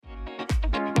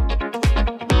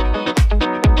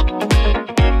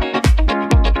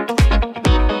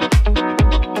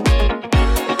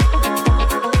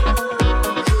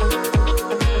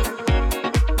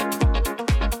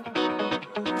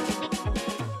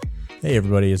Hey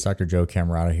everybody, it's Dr. Joe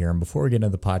Camerata here. And before we get into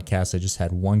the podcast, I just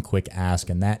had one quick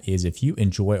ask, and that is if you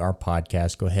enjoy our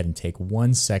podcast, go ahead and take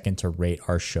 1 second to rate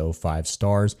our show 5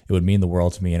 stars. It would mean the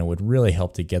world to me, and it would really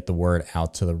help to get the word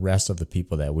out to the rest of the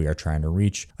people that we are trying to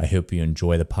reach. I hope you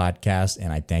enjoy the podcast,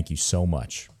 and I thank you so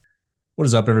much. What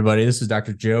is up, everybody? This is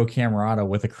Dr. Joe Camerata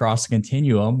with Across the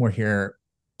Continuum. We're here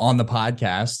on the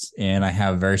podcast, and I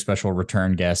have a very special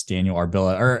return guest, Daniel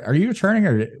Arbilla. Are you returning,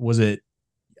 or was it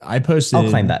I posted? I'll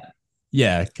claim that.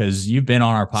 Yeah, because you've been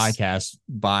on our podcast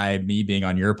by me being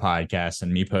on your podcast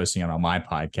and me posting it on my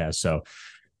podcast. So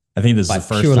I think this is the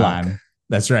first time. Luck.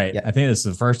 That's right. Yep. I think this is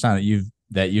the first time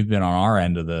that you've been on our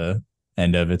end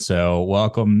of it. So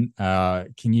welcome.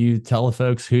 Can you tell the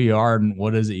folks who you are and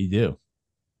what is it you do?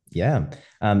 Yeah.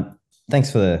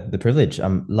 Thanks for the privilege.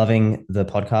 I'm loving the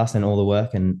podcast and all the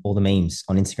work and all the memes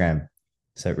on Instagram.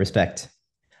 So respect.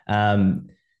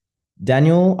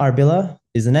 Daniel Arbilla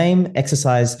is the name.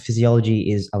 Exercise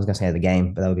physiology is, I was going to say the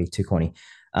game, but that would be too corny.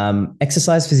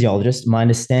 Exercise physiologist. My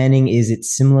understanding is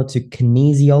it's similar to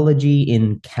kinesiology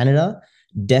in Canada.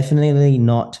 Definitely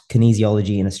not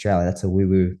kinesiology in Australia. That's a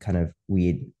woo-woo kind of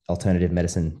weird alternative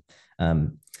medicine,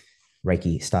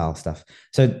 Reiki style stuff.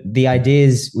 So the idea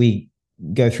is we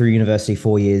go through university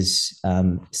 4 years,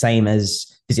 same as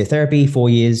physiotherapy, 4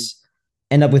 years,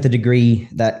 end up with a degree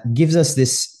that gives us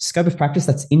this scope of practice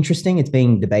that's interesting. It's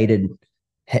being debated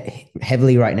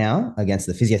heavily right now against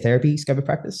the physiotherapy scope of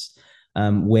practice,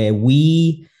 where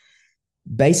we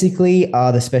basically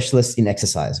are the specialists in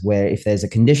exercise, where if there's a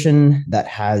condition that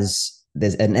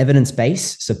there's an evidence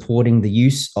base supporting the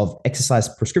use of exercise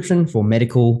prescription for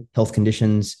medical health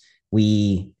conditions,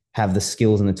 we have the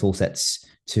skills and the tool sets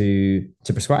to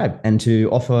prescribe and to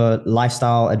offer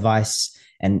lifestyle advice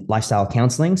and lifestyle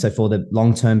counseling. So for the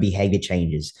long-term behavior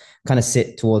changes, kind of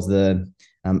sit towards the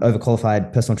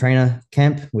overqualified personal trainer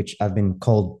camp, which I've been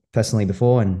called personally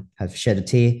before and have shed a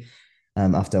tear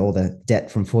after all the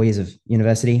debt from 4 years of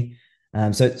university.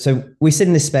 So we sit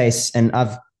in this space, and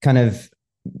I've kind of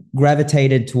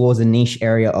gravitated towards a niche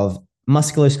area of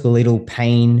musculoskeletal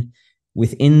pain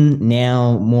within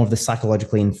now more of the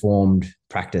psychologically informed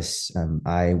practice.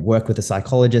 I work with a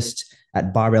psychologist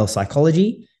at Barbell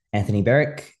Psychology, Anthony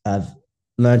Berrick. I've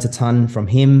learned a ton from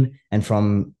him and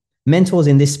from mentors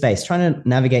in this space, trying to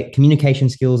navigate communication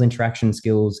skills, interaction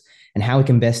skills, and how we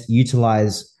can best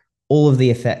utilize all of the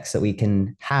effects that we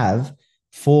can have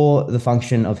for the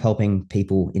function of helping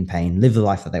people in pain live the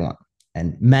life that they want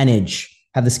and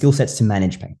have the skill sets to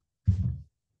manage pain.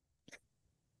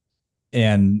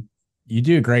 And you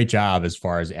do a great job as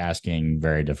far as asking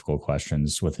very difficult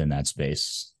questions within that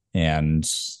space. And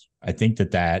I think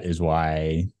that is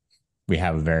why we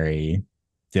have a very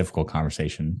difficult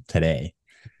conversation today.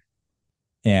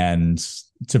 And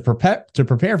to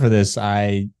prepare for this,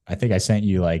 I think I sent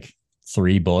you like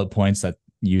 3 bullet points that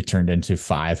you turned into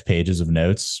 5 pages of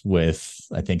notes with,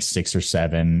 I think, 6 or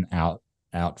 7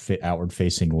 outward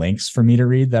facing links for me to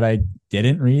read that I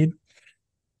didn't read.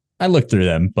 I looked through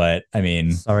them, but I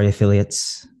mean, sorry,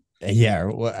 affiliates. Yeah,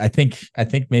 well, I think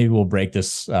maybe we'll break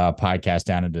this podcast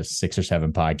down into 6 or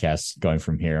 7 podcasts going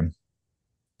from here.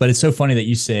 But it's so funny that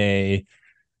you say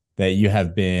that you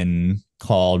have been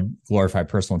called glorified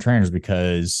personal trainers,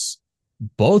 because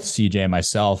both CJ and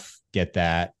myself get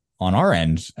that on our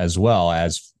end, as well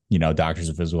as, you know, doctors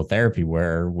of physical therapy,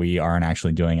 where we aren't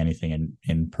actually doing anything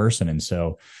in person. And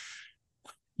so,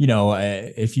 you know,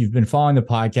 if you've been following the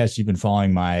podcast, you've been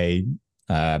following my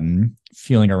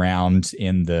feeling around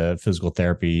in the physical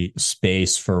therapy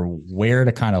space for where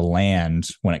to kind of land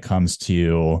when it comes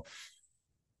to,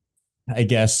 I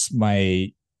guess,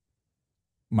 my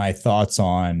thoughts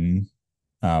on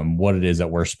what it is that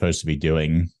we're supposed to be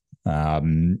doing.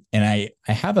 And I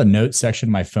have a note section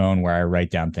in my phone where I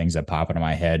write down things that pop into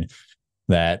my head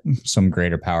that some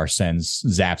greater power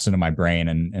zaps into my brain.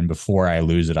 And before I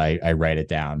lose it, I write it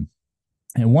down.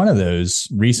 And one of those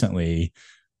recently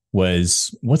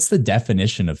was, what's the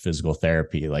definition of physical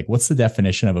therapy? Like, what's the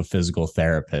definition of a physical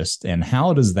therapist, and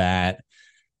how does that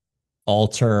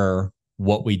alter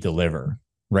what we deliver?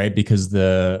 Right. Because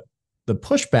the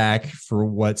pushback for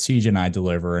what CJ and I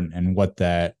deliver and what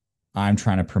that I'm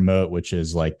trying to promote, which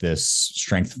is like this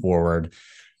strength forward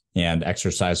and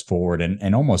exercise forward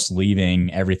and almost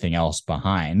leaving everything else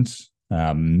behind.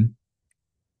 How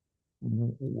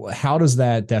does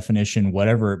that definition,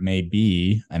 whatever it may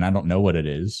be, and I don't know what it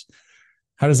is,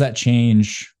 how does that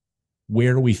change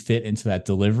where we fit into that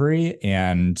delivery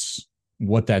and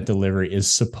what that delivery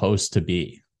is supposed to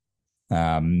be?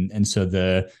 And so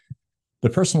the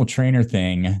personal trainer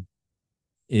thing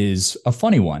is a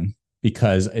funny one,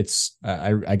 because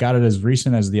I got it as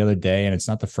recent as the other day, and it's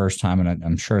not the first time, and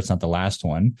I'm sure it's not the last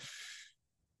one.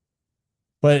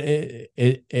 But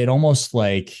it almost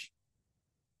like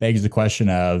begs the question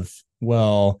of,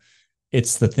 well,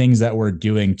 it's the things that we're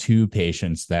doing to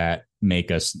patients that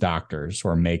make us doctors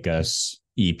or make us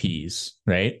EPs,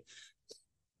 right?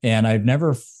 And I've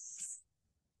never,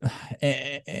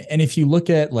 and if you look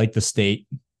at like the state,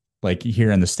 like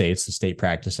here in the States, the state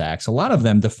practice acts, a lot of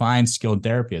them define skilled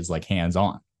therapy as like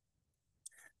hands-on.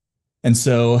 And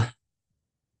so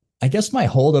I guess my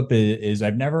holdup is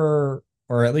I've never,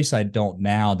 or at least I don't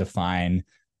now define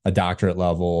a doctorate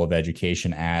level of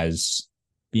education as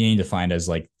being defined as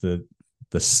like the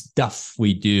stuff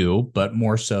we do, but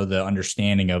more so the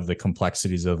understanding of the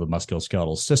complexities of the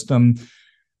musculoskeletal system,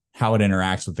 how it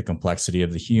interacts with the complexity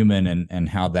of the human, and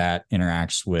how that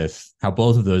interacts with how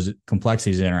both of those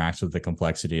complexities interacts with the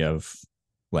complexity of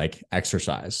like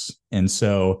exercise. And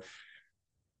so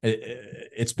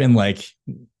it's been like,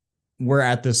 we're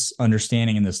at this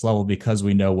understanding in this level because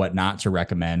we know what not to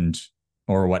recommend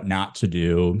or what not to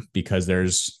do, because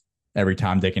there's every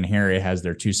Tom, Dick, and Harry has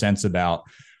their 2 cents about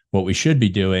what we should be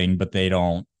doing, but they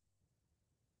don't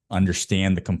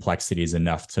understand the complexities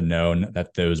enough to know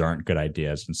that those aren't good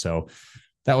ideas. And so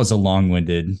that was a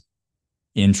long-winded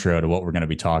intro to what we're going to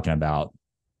be talking about.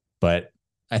 But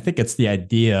I think it's the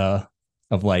idea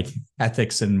of like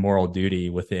ethics and moral duty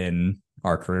within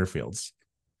our career fields.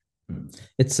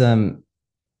 It's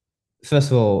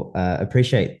first of all,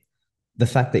 appreciate the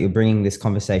fact that you're bringing this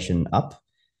conversation up,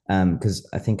 because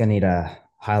I think I need to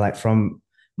highlight from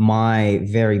my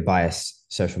very biased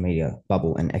social media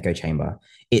bubble and echo chamber.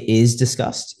 It is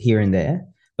discussed here and there,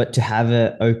 but to have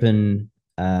an open,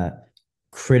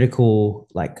 critical,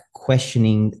 like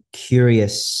questioning,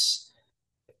 curious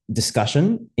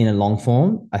discussion in a long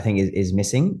form, I think is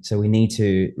missing. So we need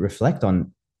to reflect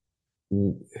on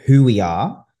who we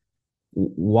are.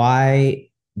 Why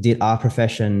did our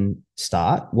profession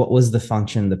start? What was the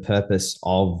function, the purpose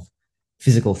of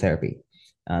physical therapy?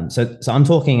 So I'm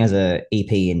talking as a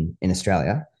EP in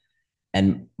Australia,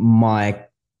 and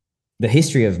the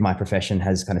history of my profession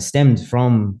has kind of stemmed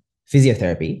from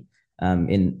physiotherapy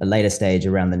in a later stage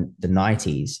around the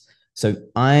 90s. So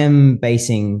I'm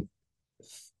basing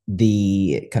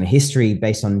the kind of history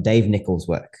based on Dave Nichols'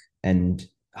 work, and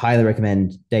highly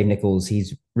recommend Dave Nichols.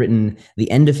 He's written The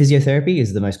End of Physiotherapy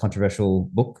is the most controversial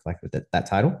book, like with that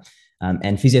title,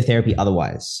 and Physiotherapy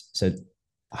Otherwise. So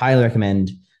highly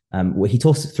recommend. Where he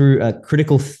talks through a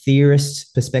critical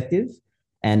theorist perspective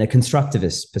and a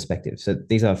constructivist perspective. So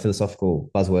these are philosophical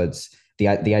buzzwords. The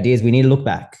idea is we need to look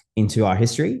back into our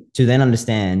history to then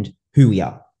understand who we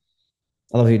are.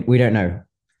 Although we don't know,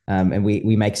 and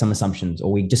we make some assumptions,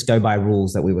 or we just go by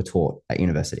rules that we were taught at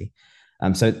university.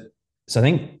 So I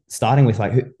think starting with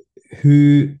like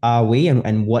who are we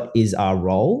and what is our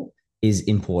role is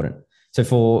important.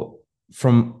 So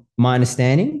from my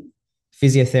understanding,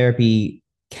 physiotherapy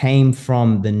came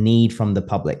from the need from the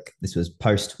public. This was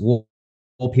post-war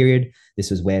period.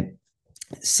 This was where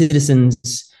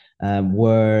citizens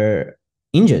were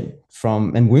injured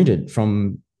from and wounded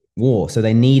from war. So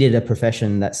they needed a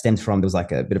profession that stemmed from, there was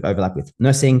like a bit of overlap with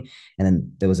nursing. And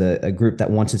then there was a group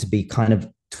that wanted to be kind of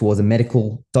towards a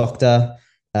medical doctor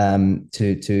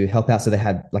to help out. So they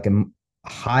had like a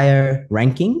higher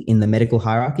ranking in the medical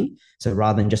hierarchy. So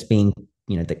rather than just being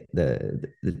the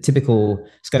typical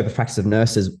scope of practice of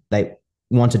nurses, they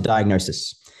wanted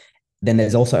diagnosis. Then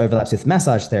there's also overlaps with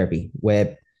massage therapy,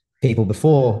 where people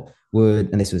before would,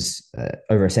 and this was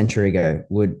over a century ago,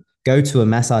 would go to a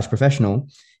massage professional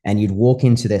and you'd walk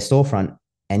into their storefront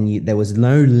and there was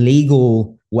no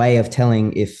legal way of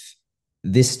telling if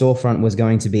this storefront was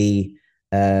going to be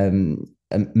a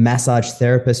massage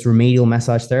therapist, remedial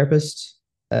massage therapist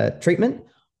treatment,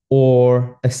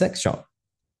 or a sex shop.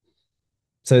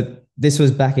 So this was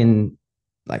back in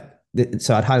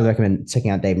so I'd highly recommend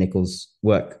checking out Dave Nichols'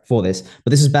 work for this.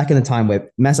 But this is back in the time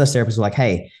where massage therapists were like,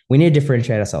 hey, we need to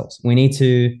differentiate ourselves. We need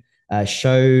to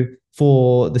show,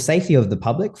 for the safety of the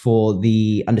public, for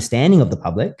the understanding of the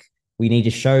public, we need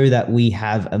to show that we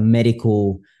have a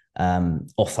medical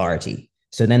authority.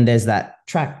 So then there's that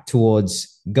track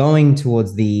towards going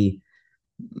towards the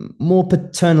more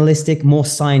paternalistic, more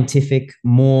scientific,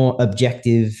 more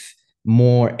objective,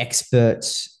 more expert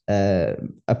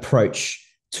approach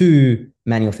to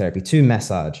manual therapy, to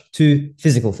massage, to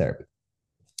physical therapy.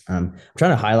 I'm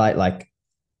trying to highlight like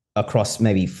across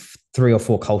maybe 3 or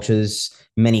 4 cultures,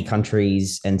 many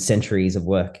countries and centuries of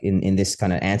work in this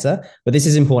kind of answer. But this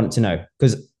is important to know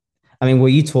because, I mean, were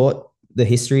you taught the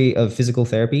history of physical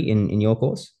therapy in your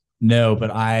course? No,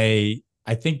 but I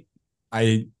think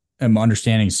I am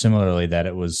understanding similarly that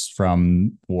it was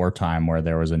from wartime where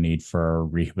there was a need for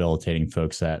rehabilitating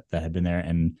folks that had been there.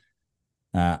 And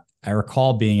I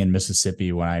recall being in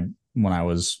Mississippi when I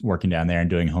was working down there and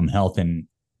doing home health, and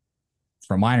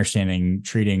from my understanding,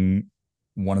 treating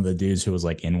one of the dudes who was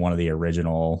like in one of the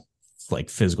original like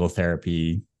physical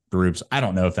therapy groups. I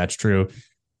don't know if that's true,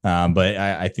 but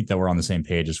I think that we're on the same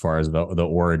page as far as the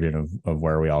origin of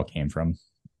where we all came from.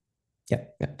 Yeah,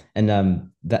 yeah.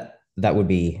 And that would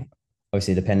be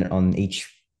obviously dependent on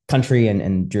each country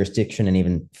and jurisdiction, and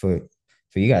even for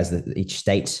you guys, that each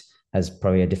state has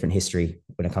probably a different history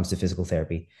when it comes to physical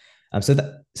therapy.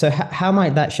 So how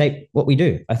might that shape what we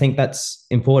do? I think that's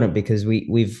important because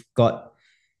we've got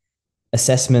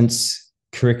assessments,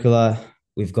 curricula,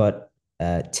 we've got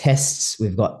tests,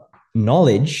 we've got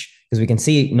knowledge, because we can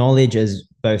see knowledge as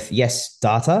both, yes,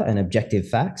 data and objective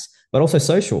facts, but also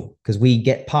social, because we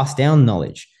get passed down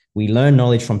knowledge. We learn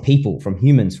knowledge from people, from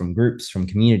humans, from groups, from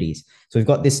communities. So we've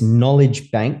got this knowledge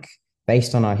bank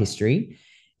based on our history.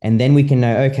 And then we can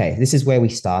know, okay, this is where we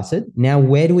started. Now,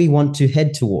 where do we want to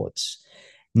head towards?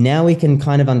 Now we can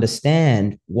kind of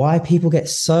understand why people get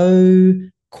so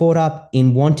caught up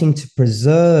in wanting to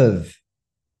preserve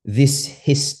this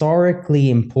historically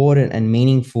important and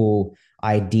meaningful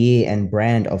idea and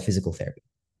brand of physical therapy.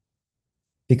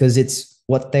 Because it's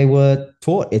what they were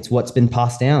taught. It's what's been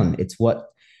passed down. It's what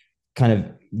kind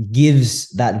of gives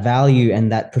that value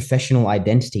and that professional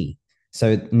identity.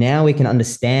 So now we can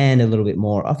understand a little bit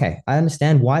more. Okay, I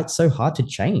understand why it's so hard to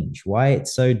change, why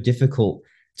it's so difficult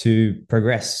to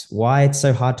progress, why it's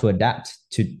so hard to adapt,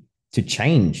 to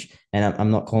change. And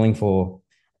I'm not calling for,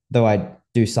 though I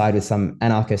do side with some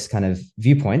anarchist kind of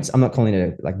viewpoints, I'm not calling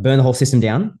it like burn the whole system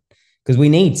down, because we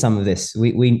need some of this.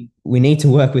 We need to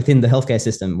work within the healthcare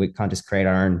system. We can't just create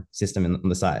our own system on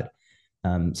the side.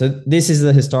 So this is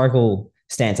the historical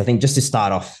stance, I think, just to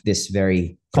start off this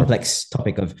very complex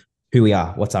topic of who we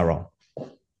are, what's our role.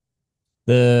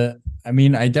 I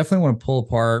definitely want to pull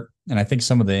apart, and I think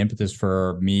some of the impetus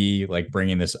for me like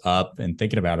bringing this up and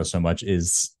thinking about it so much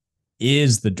is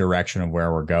the direction of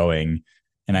where we're going.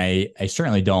 And I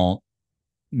certainly don't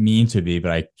mean to be,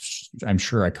 but I'm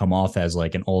sure I come off as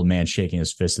like an old man shaking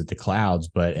his fist at the clouds.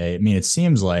 But I mean, it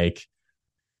seems like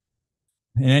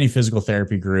in any physical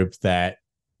therapy group that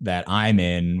I'm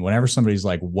in, whenever somebody's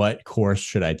like, what course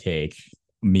should I take?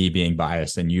 Me being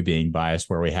biased and you being biased,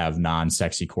 where we have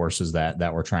non-sexy courses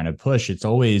that we're trying to push, it's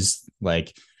always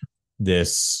like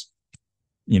this,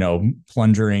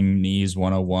 plungering knees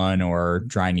 101 or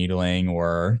dry needling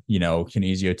or,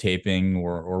 kinesiotaping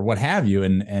or what have you.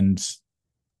 And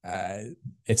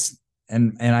it's,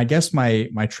 and I guess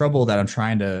my trouble that I'm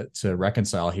trying to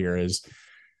reconcile here is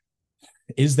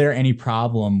there any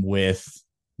problem with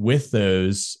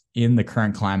those in the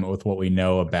current climate with what we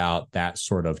know about that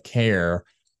sort of care?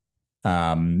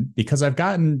 Because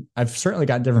I've certainly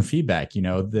gotten different feedback.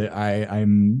 I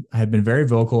have been very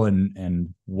vocal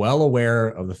and well aware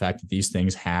of the fact that these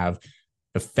things have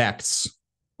effects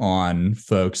on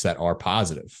folks that are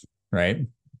positive, right?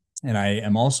 And I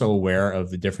am also aware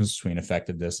of the difference between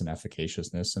effectiveness and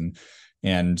efficaciousness,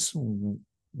 and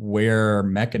where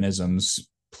mechanisms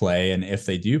play, and if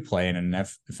they do play, and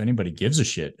if anybody gives a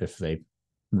shit if they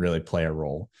really play a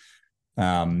role.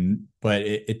 But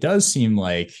it does seem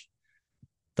like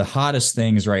the hottest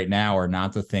things right now are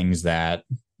not the things that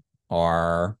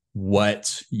are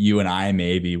what you and I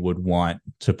maybe would want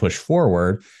to push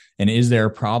forward. And is there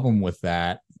a problem with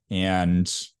that?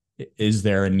 And is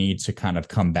there a need to kind of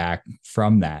come back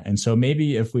from that? And so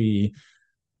maybe if we,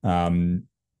 maybe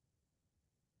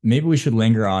we should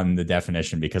linger on the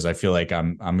definition, because I feel like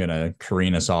I'm going to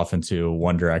careen us off into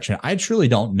one direction. I truly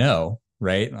don't know,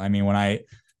 right? I mean, when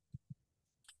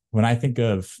I think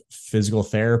of physical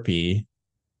therapy,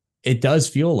 it does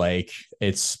feel like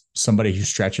it's somebody who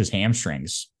stretches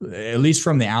hamstrings, at least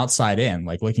from the outside in,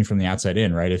 like looking from the outside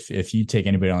in, right? If you take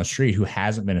anybody on the street who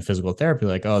hasn't been in physical therapy,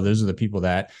 like, oh, those are the people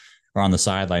that are on the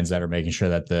sidelines that are making sure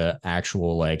that the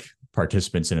actual like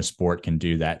participants in a sport can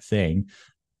do that thing.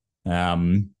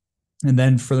 And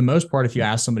then for the most part, if you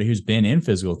ask somebody who's been in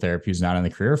physical therapy, who's not in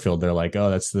the career field, they're like, oh,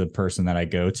 that's the person that I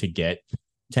go to get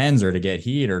TENS or to get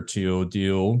heat or to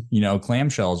do,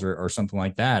 clamshells or something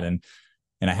like that. And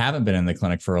I haven't been in the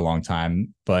clinic for a long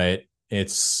time, but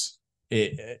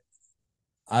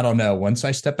I don't know. Once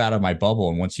I step out of my bubble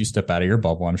and once you step out of your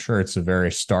bubble, I'm sure it's a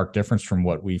very stark difference from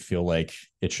what we feel like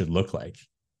it should look like.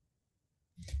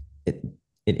 It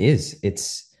is.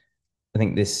 I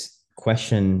think this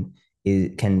question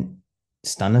can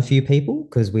stun a few people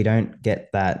because we don't get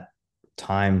that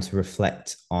time to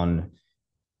reflect on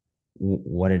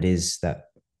what it is that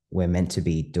we're meant to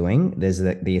be doing. There's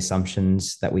the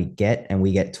assumptions that we get, and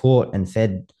we get taught and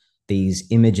fed these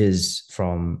images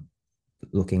from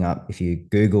looking up. If you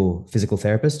Google physical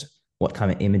therapist, what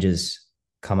kind of images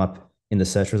come up in the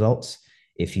search results?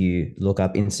 If you look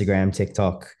up Instagram,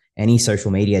 TikTok, any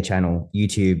social media channel,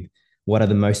 YouTube, what are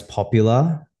the most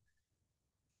popular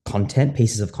content,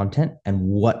 pieces of content, and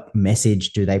what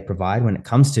message do they provide when it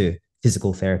comes to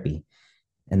physical therapy?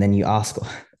 And then you ask,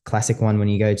 classic one when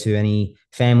you go to any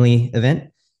family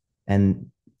event, and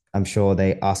I'm sure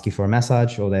they ask you for a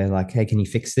massage, or they're like, hey, can you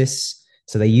fix this?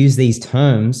 So they use these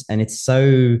terms, and it's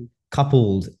so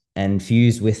coupled and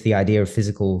fused with the idea of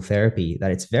physical therapy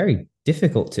that it's very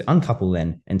difficult to uncouple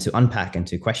then and to unpack and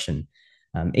to question.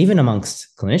 Even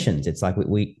amongst clinicians, it's like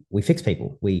we fix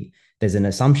people. There's an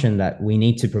assumption that we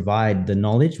need to provide the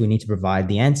knowledge, we need to provide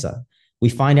the answer. We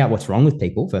find out what's wrong with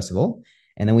people, first of all,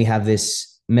 and then we have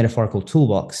this metaphorical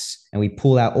toolbox, and we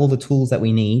pull out all the tools that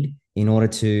we need in order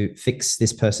to fix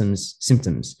this person's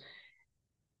symptoms.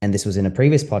 And this was in a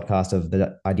previous podcast of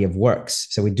the idea of works.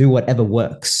 So we do whatever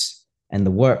works, and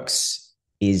the works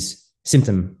is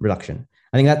symptom reduction.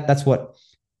 I think that's what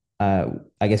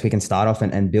I guess we can start off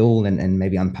and build and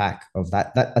maybe unpack of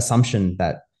that assumption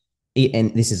that,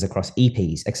 and this is across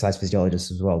EPs, exercise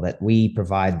physiologists as well, that we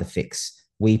provide the fix.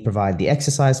 We provide the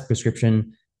exercise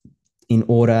prescription in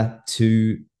order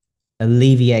to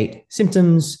alleviate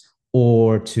symptoms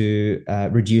or to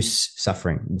reduce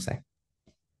suffering, we'll say.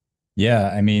 Yeah,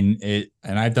 I mean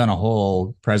and I've done a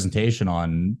whole presentation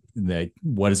on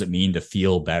what does it mean to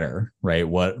feel better, right?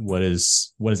 What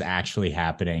is actually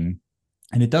happening,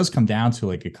 and it does come down to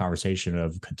like a conversation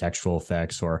of contextual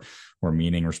effects or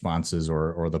meaning responses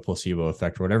or the placebo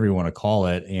effect, or whatever you want to call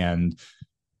it. And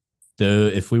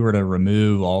if we were to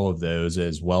remove all of those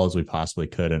as well as we possibly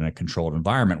could in a controlled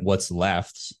environment, what's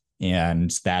left?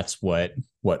 And that's what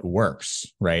works,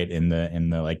 right? In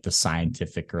the like the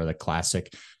scientific or the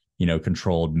classic,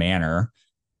 controlled manner.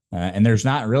 And there's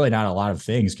not a lot of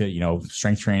things,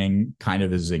 strength training kind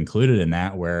of is included in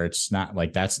that, where it's not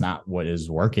like that's not what is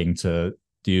working to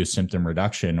do symptom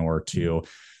reduction, or to,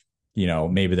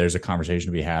 maybe there's a conversation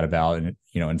to be had about,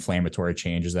 inflammatory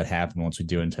changes that happen once we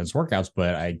do intense workouts.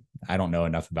 But I don't know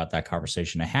enough about that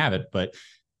conversation to have it. But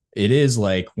it is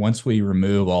like, once we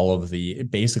remove all of the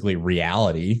basically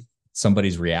reality,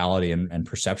 somebody's reality and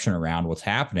perception around what's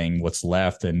happening, what's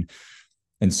left. And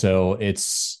so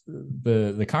it's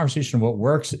the conversation of what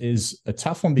works is a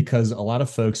tough one, because a lot of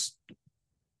folks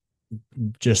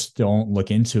just don't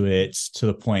look into it to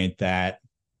the point that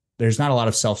there's not a lot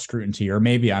of self-scrutiny, or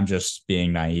maybe I'm just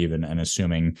being naive and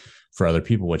assuming for other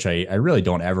people, which I really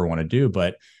don't ever want to do.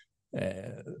 But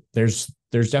there's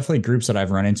definitely groups that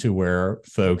I've run into where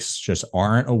folks just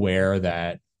aren't aware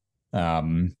that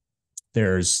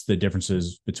there's the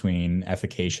differences between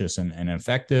efficacious and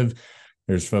effective.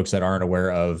 There's folks that aren't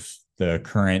aware of the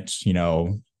current,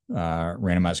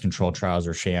 randomized controlled trials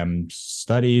or sham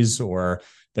studies, or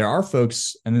there are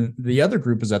folks, and the other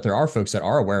group is that there are folks that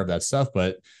are aware of that stuff,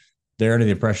 but they're under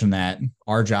the impression that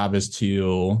our job is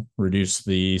to reduce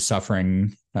the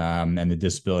suffering and the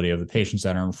disability of the patients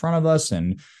that are in front of us.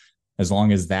 And as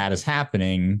long as that is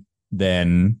happening,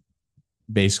 then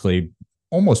basically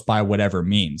almost by whatever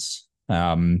means.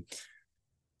 And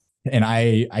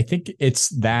I think it's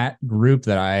that group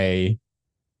that I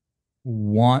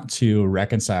want to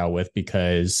reconcile with,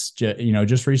 because,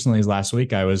 just recently, as last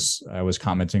week, I was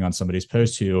commenting on somebody's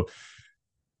post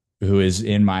who is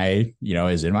in my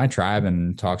tribe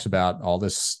and talks about all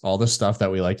this stuff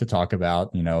that we like to talk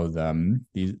about,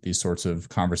 these sorts of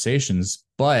conversations.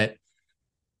 But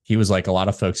he was like, a lot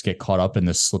of folks get caught up in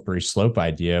this slippery slope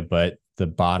idea, but the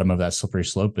bottom of that slippery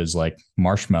slope is like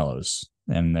marshmallows,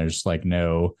 and there's like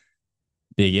no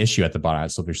big issue at the bottom of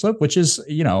that slippery slope, which is,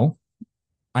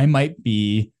 I might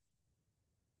be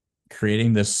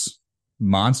creating this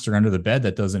monster under the bed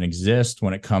that doesn't exist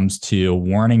when it comes to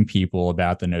warning people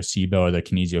about the nocebo or the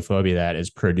kinesiophobia that is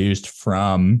produced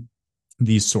from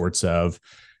these sorts of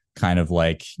kind of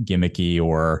like gimmicky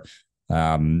or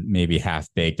maybe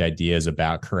half-baked ideas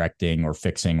about correcting or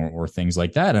fixing or things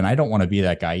like that. And I don't want to be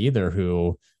that guy either,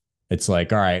 who it's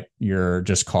like, all right, you're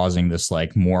just causing this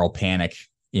like moral panic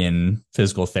in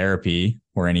physical therapy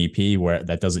or an EP where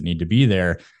that doesn't need to be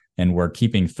there. And we're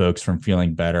keeping folks from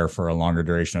feeling better for a longer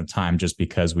duration of time just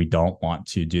because we don't want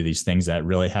to do these things that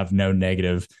really have no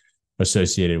negative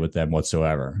associated with them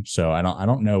whatsoever. So I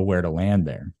don't know where to land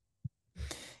there.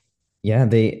 Yeah,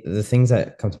 the things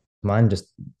that come to mind,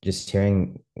 just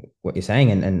hearing what you're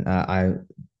saying, and I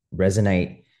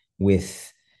resonate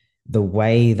with the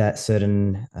way that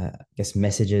certain, I guess,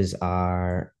 messages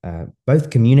are both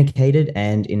communicated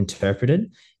and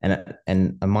interpreted. And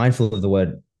I'm mindful of the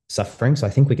word suffering. So I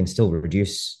think we can still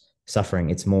reduce suffering.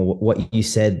 It's more what you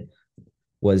said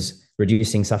was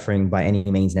reducing suffering by any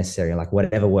means necessary, like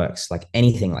whatever works, like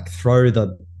anything, like throw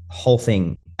the whole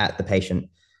thing at the patient,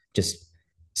 just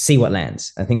see what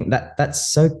lands. I think that that's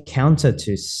so counter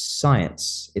to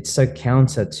science. It's so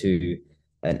counter to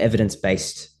an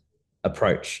evidence-based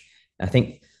approach. I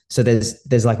think so.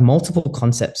 There's like multiple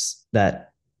concepts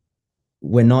that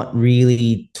we're not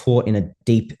really taught in a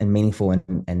deep and meaningful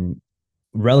and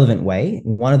relevant way.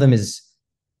 One of them is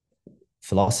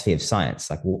philosophy of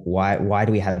science. Like, why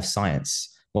do we have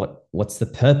science? What's the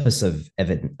purpose of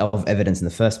evidence in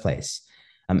the first place?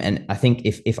 And I think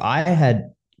if I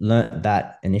had learned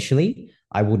that initially,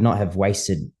 I would not have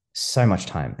wasted so much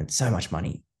time and so much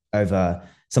money over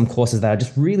some courses that are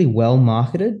just really well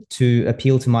marketed to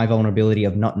appeal to my vulnerability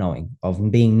of not knowing,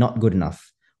 of being not good enough,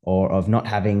 or of not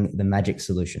having the magic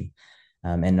solution,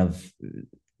 and of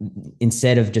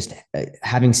instead of just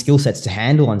having skill sets to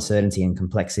handle uncertainty and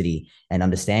complexity and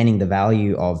understanding the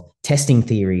value of testing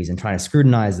theories and trying to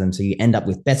scrutinize them so you end up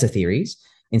with better theories.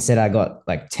 Instead, I got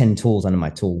like 10 tools under my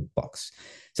toolbox.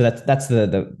 So that's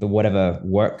the whatever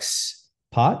works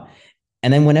part.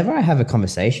 And then whenever I have a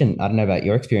conversation, I don't know about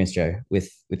your experience, Joe,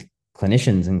 with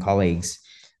clinicians and colleagues.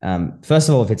 First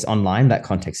of all, if it's online, that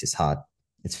context is hard.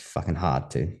 It's fucking hard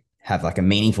to have like a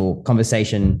meaningful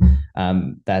conversation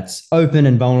that's open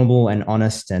and vulnerable and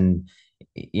honest. And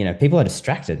people are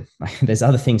distracted. There's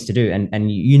other things to do,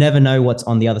 and you never know what's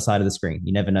on the other side of the screen.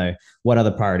 You never know what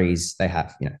other priorities they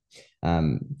have.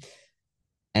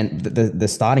 And the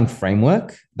starting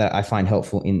framework that I find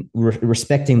helpful in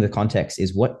respecting the context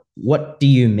is what do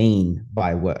you mean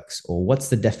by works, or what's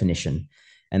the definition?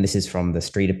 And this is from the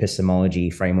street epistemology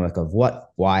framework of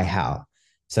what, why, how.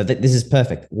 So this is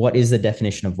perfect. What is the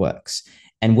definition of works?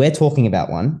 And we're talking about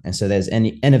one. And so there's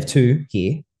N of two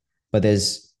here, but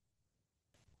there's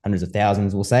hundreds of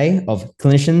thousands, we'll say, of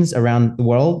clinicians around the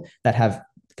world that have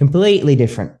completely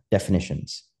different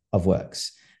definitions of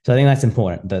works. So I think that's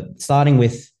important. That starting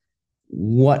with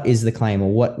what is the claim,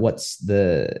 or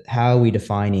how are we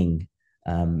defining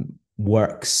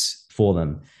works for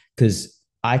them? Because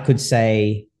I could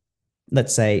say,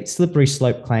 let's say, slippery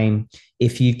slope claim.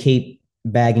 If you keep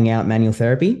bagging out manual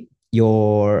therapy,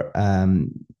 you're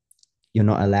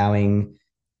not allowing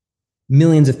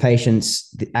millions of patients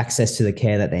the access to the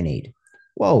care that they need.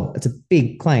 Whoa, that's a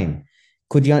big claim.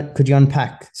 Could you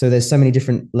unpack? So there's so many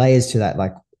different layers to that.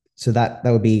 Like, so that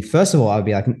would be, first of all, I would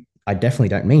be like, I definitely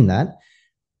don't mean that.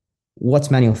 What's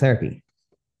manual therapy?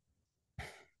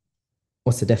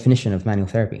 What's the definition of manual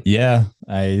therapy? Yeah,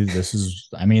 this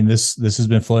has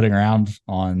been floating around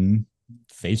on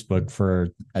Facebook for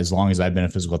as long as I've been a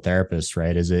physical therapist,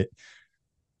 right? Is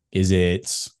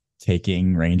it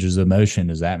taking ranges of motion?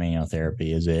 Is that manual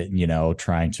therapy? Is it,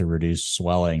 trying to reduce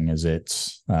swelling? Is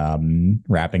it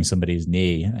wrapping somebody's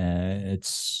knee? I'm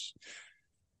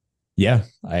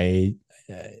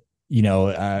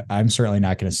certainly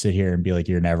not going to sit here and be like,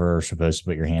 you're never supposed to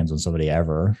put your hands on somebody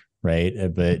ever. Right.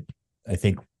 But I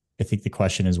think the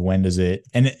question is, when does it,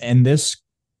 and this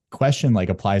question like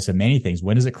applies to many things.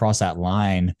 When does it cross that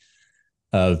line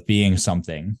of being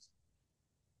something?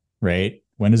 Right.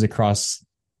 When does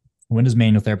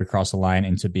manual therapy cross the line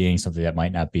into being something that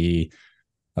might not be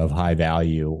of high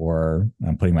value, or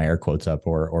I'm putting my air quotes up,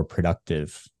 or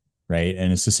productive? Right.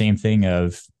 And it's the same thing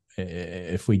of,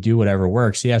 if we do whatever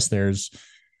works, yes, there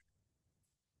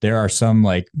are some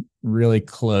like really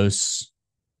close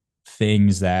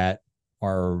things that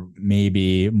are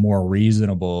maybe more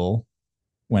reasonable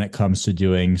when it comes to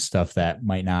doing stuff that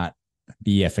might not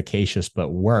be efficacious but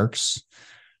works.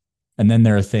 And then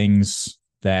there are things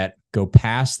that go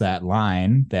past that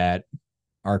line that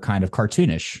are kind of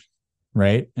cartoonish,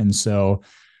 right? And so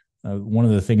one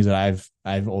of the things that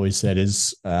I've always said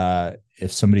is,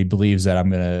 if somebody believes that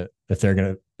if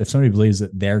somebody believes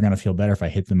that they're gonna feel better if I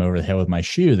hit them over the head with my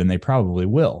shoe, then they probably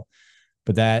will.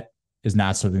 But that is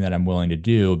not something that I'm willing to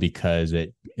do, because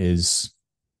it is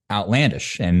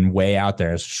outlandish and way out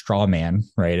there as a straw man,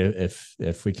 right?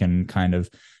 If we can kind of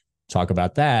talk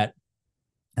about that,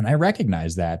 and I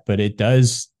recognize that, but it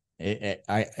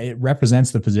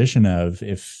represents the position of,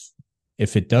 if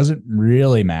it doesn't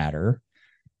really matter.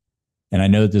 And I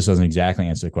know that this doesn't exactly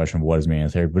answer the question of what is manual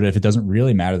therapy, but if it doesn't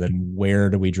really matter, then where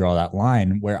do we draw that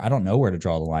line? Where I don't know where to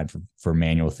draw the line for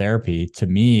manual therapy. To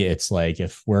me, it's like,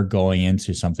 if we're going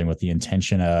into something with the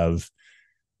intention of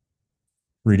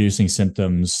reducing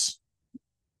symptoms,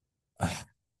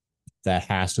 that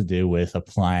has to do with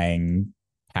applying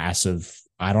passive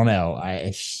I don't know.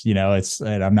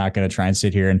 And I'm not going to try and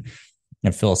sit here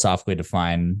and philosophically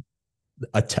define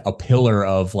a pillar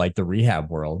of like the rehab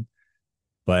world,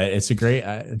 but it's a great,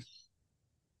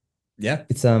 yeah.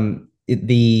 It's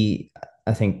the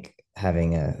I think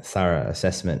having a thorough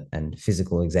assessment and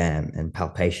physical exam and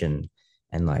palpation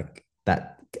and like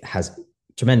that has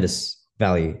tremendous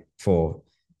value for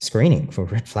screening for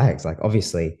red flags. Like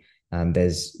obviously,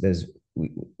 there's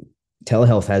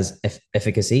telehealth has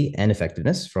efficacy and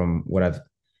effectiveness from what I've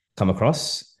come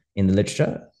across in the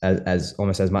literature as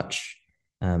almost as much,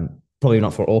 probably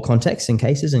not for all contexts and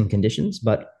cases and conditions,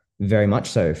 but very much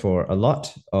so for a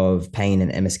lot of pain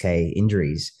and MSK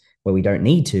injuries where we don't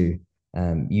need to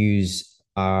use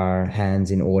our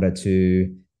hands in order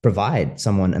to provide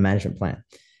someone a management plan.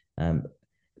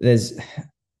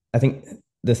 I think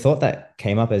the thought that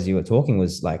came up as you were talking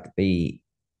was like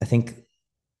I think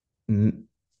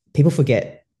people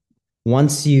forget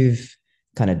once you've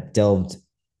kind of delved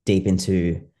deep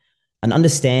into an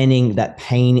understanding that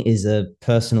pain is a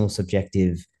personal,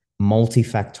 subjective,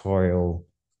 multifactorial,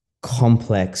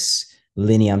 complex,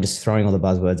 linear. I'm just throwing all the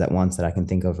buzzwords at once that I can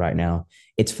think of right now.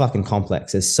 It's fucking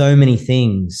complex. There's so many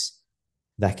things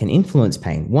that can influence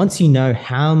pain. Once you know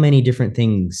how many different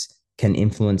things can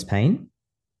influence pain,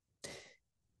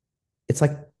 it's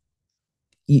like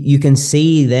you can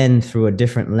see then through a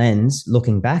different lens,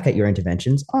 looking back at your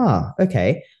interventions.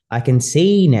 Okay, I can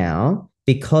see now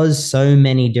because so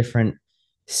many different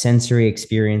sensory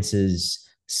experiences,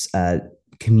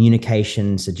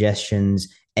 communication, suggestions,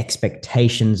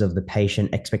 expectations of the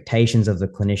patient, expectations of the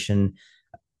clinician,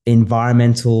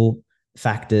 environmental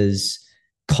factors,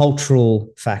 cultural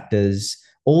factors,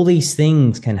 all these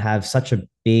things can have such a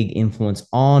big influence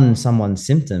on someone's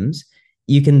symptoms.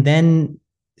 You can then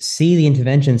see the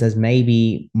interventions as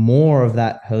maybe more of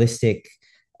that holistic,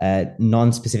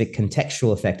 non-specific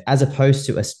contextual effect as opposed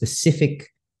to a specific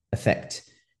effect.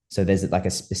 So there's like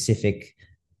a specific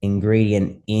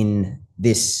ingredient in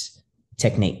this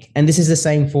technique. And this is the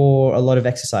same for a lot of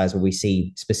exercise where we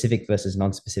see specific versus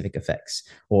non-specific effects,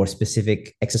 or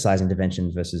specific exercise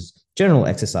interventions versus general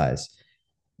exercise,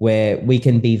 where we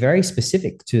can be very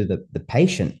specific to the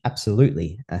patient.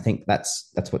 Absolutely. I think that's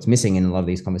what's missing in a lot of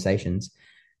these conversations.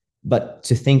 But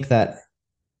to think that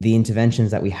the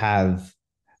interventions that we have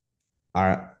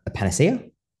are a panacea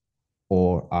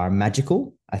or are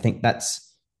magical, I think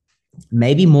that's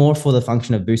maybe more for the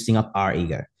function of boosting up our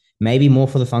ego, maybe more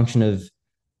for the function of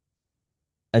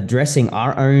addressing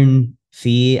our own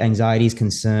fear, anxieties,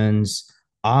 concerns,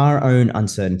 our own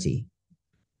uncertainty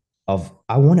of,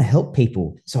 I want to help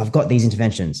people. So I've got these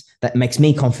interventions that makes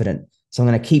me confident. So I'm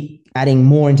going to keep adding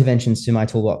more interventions to my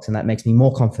toolbox, and that makes me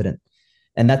more confident.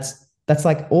 And that's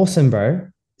like awesome, bro,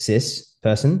 cis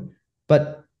person.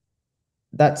 But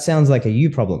that sounds like a you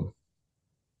problem.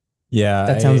 Yeah.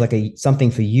 That sounds like something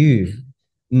for you.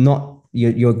 Not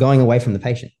you're going away from the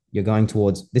patient. You're going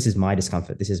towards, this is my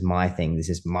discomfort. This is my thing. This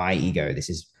is my ego. This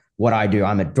is what I do.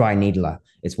 I'm a dry needler.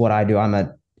 It's what I do. I'm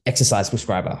a exercise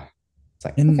prescriber. It's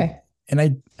like, okay.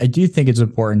 And I do think it's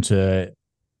important to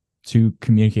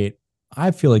communicate.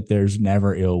 I feel like there's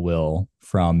never ill will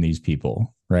from these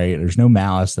people, right? There's no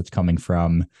malice that's coming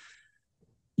from,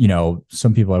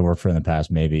 some people I worked for in the past,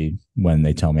 maybe when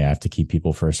they tell me I have to keep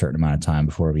people for a certain amount of time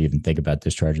before we even think about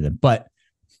discharging them. But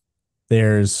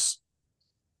there's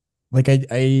like,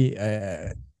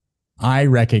 I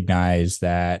recognize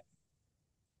that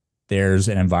there's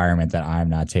an environment that I'm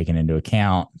not taking into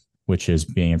account, which is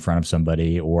being in front of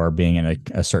somebody or being in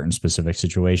a certain specific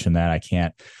situation that I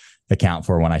can't account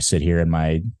for when I stand here at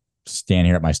my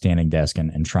standing desk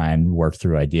and try and work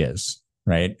through ideas.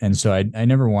 Right. And so I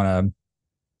never want to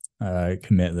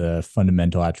commit the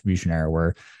fundamental attribution error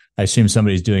where I assume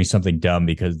somebody's doing something dumb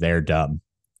because they're dumb.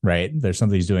 Right. There's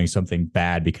somebody's doing something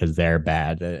bad because they're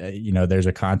bad. There's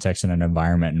a context and an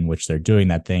environment in which they're doing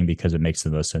that thing because it makes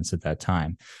the most sense at that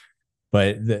time.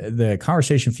 But the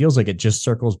conversation feels like it just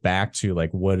circles back to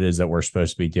like what it is that we're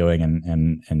supposed to be doing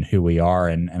and who we are.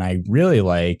 And I really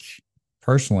like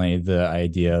personally the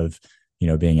idea of,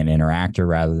 being an interactor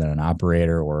rather than an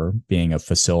operator, or being a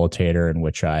facilitator in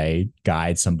which I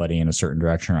guide somebody in a certain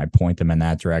direction, or I point them in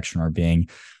that direction, or being,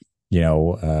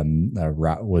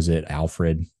 was it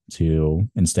Alfred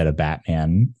instead of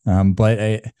Batman? But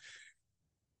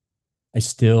I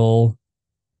still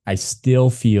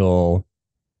feel,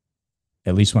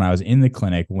 at least when I was in the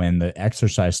clinic, when the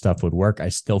exercise stuff would work, I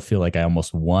still feel like I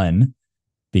almost won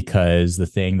because the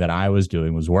thing that I was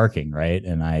doing was working, right?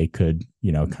 And I could,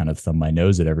 kind of thumb my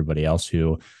nose at everybody else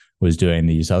who was doing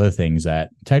these other things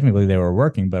that technically they were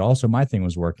working, but also my thing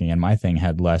was working, and my thing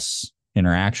had less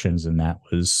interactions, and that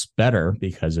was better,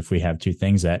 because if we have two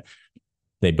things that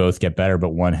they both get better, but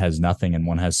one has nothing and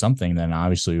one has something, then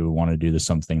obviously we want to do the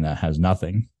something that has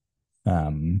nothing.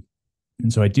 And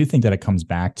so I do think that it comes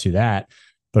back to that.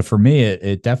 But for me,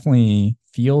 it definitely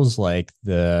feels like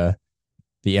the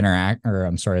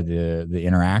interactor,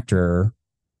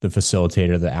 the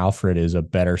facilitator, the Alfred, is a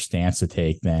better stance to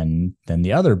take than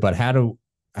the other. But how do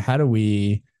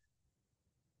we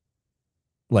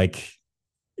like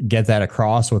get that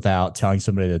across without telling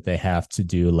somebody that they have to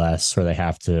do less, or they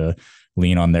have to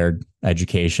lean on their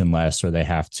education less, or they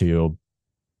have to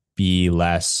be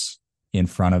less in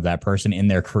front of that person in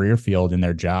their career field, in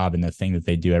their job, in the thing that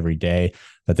they do every day,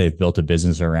 that they've built a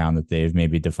business around, that they've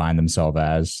maybe defined themselves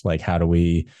as? Like, how do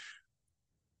we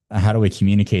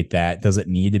communicate that? Does it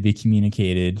need to be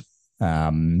communicated?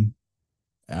 In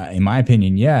my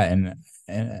opinion, yeah. And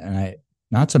I,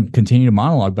 not to continue to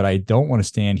monologue, but I don't want to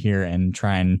stand here and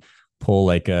try and pull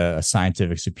like a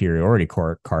scientific superiority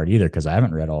card either, because I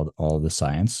haven't read all of the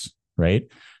science, right?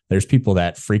 There's people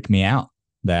that freak me out,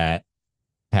 that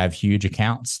have huge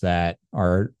accounts, that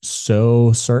are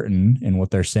so certain in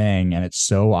what they're saying, and it's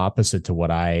so opposite to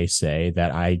what I say,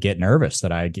 that I get nervous,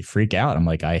 that I freak out. I'm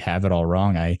like, I have it all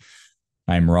wrong.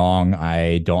 I'm wrong.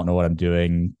 I don't know what I'm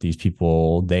doing. These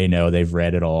people, they know, they've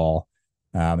read it all.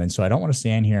 And so I don't want to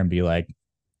stand here and be like,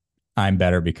 I'm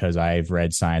better because I've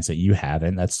read science that you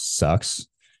haven't. That sucks.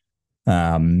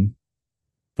 But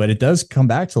it does come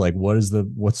back to like, what's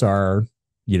our,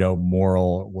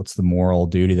 what's the moral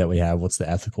duty that we have? What's the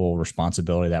ethical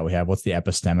responsibility that we have? What's the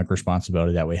epistemic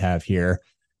responsibility that we have here?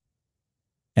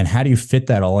 And how do you fit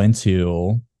that all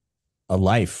into a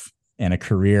life and a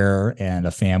career and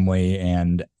a family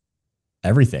and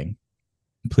everything?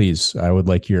 Please, I would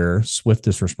like your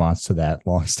swiftest response to that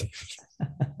long statement.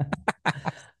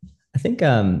 I think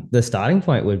the starting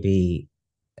point would be,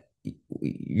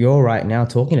 you're right now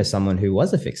talking to someone who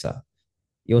was a fixer.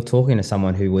 You're talking to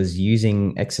someone who was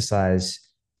using exercise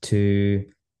to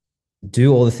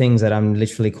do all the things that I'm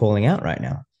literally calling out right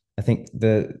now. I think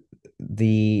I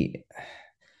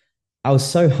was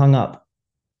so hung up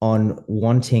on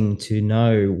wanting to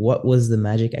know what was the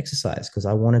magic exercise, because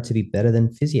I wanted to be better than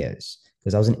physios,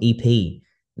 because I was an EP.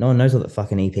 No one knows what the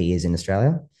fucking EP is in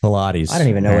Australia. Pilates. I don't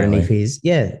even know apparently what an EP is.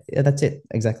 Yeah, that's it.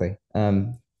 Exactly.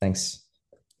 Thanks,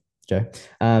 Joe.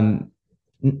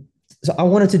 So I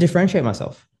wanted to differentiate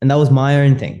myself, and that was my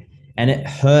own thing. And it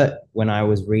hurt when I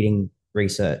was reading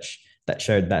research that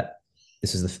showed that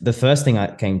this is the first thing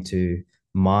I came to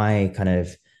my kind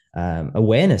of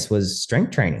awareness was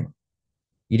strength training.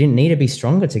 You didn't need to be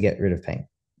stronger to get rid of pain,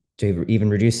 to even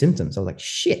reduce symptoms. I was like,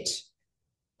 shit,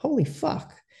 holy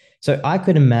fuck. So I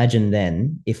could imagine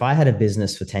then, if I had a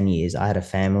business for 10 years, I had a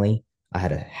family, I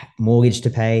had a mortgage to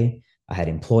pay, I had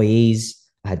employees,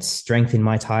 I had strength in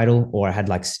my title, or I had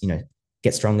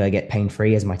get stronger, get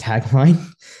pain-free as my tagline.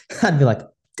 I'd be like,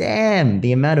 damn,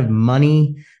 the amount of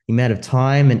money, the amount of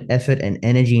time and effort and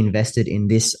energy invested in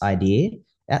this idea,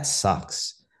 that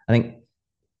sucks. I think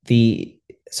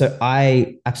so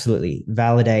I absolutely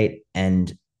validate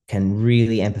and can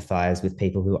really empathize with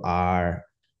people who are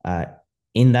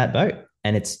in that boat,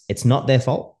 and it's not their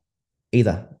fault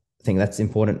either. I think that's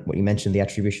important. What you mentioned, the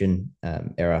attribution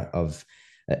era of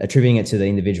attributing it to the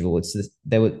individual.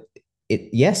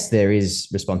 Yes, there is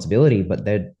responsibility, but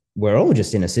we're all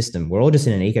just in a system. We're all just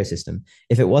in an ecosystem.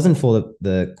 If it wasn't for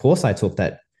the course I took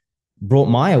that brought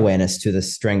my awareness to the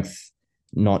strength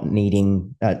not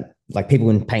needing, like people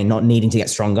in pain not needing to get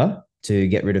stronger to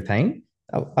get rid of pain,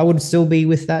 I would still be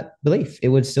with that belief. It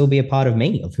would still be a part of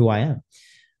me, of who I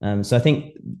am. So I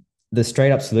think the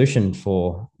straight up solution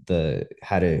for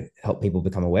how to help people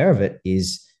become aware of it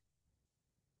is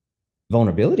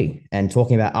vulnerability and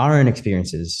talking about our own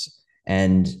experiences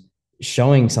and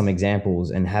showing some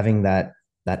examples and having that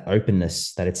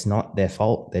openness that it's not their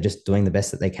fault. They're just doing the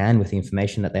best that they can with the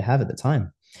information that they have at the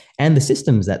time and the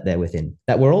systems that they're within,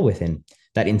 that we're all within,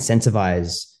 that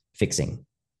incentivize fixing.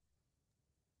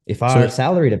 If our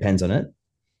salary depends on it,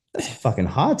 that's fucking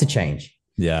hard to change.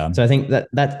 Yeah. So I think that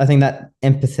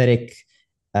empathetic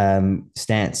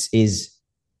stance is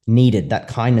needed. That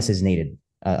kindness is needed.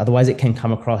 Otherwise, it can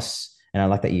come across, and I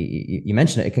like that you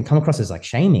mentioned it, it can come across as like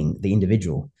shaming the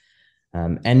individual.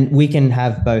 And we can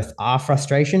have both our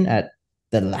frustration at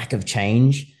the lack of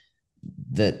change,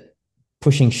 that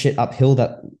pushing shit uphill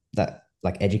that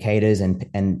like educators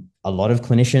and a lot of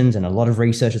clinicians and a lot of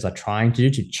researchers are trying to do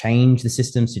to change the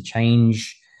systems, to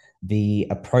change the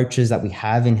approaches that we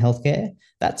have in healthcare.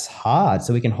 That's hard.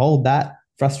 So we can hold that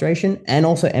frustration and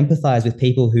also empathize with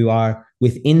people who are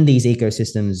within these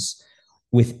ecosystems,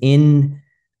 within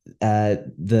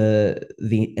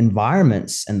the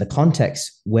environments and the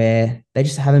context where they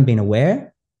just haven't been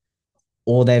aware,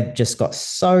 or they've just got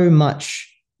so much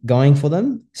going for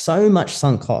them, so much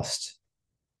sunk cost.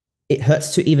 It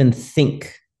hurts to even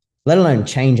think, let alone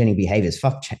change any behaviors.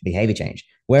 Fuck behavior change.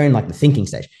 We're in like the thinking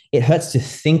stage. It hurts to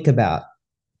think about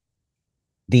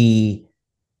the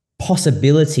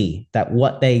possibility that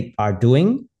what they are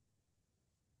doing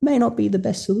may not be the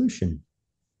best solution.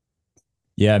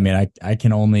 Yeah, I mean, I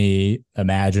can only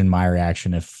imagine my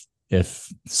reaction if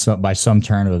by some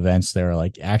turn of events they were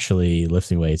like, actually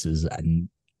lifting weights is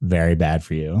very bad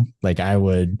for you. Like I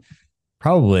would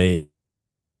probably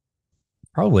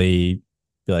be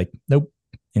like, nope,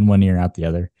 in one ear, out the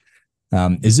other.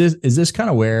 Is this kind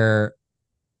of where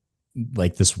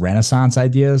like this Renaissance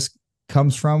ideas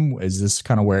comes from? Is this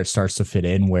kind of where it starts to fit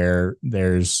in, where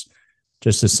there's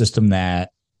just a system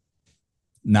that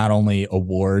not only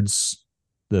awards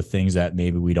the things that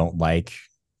maybe we don't like,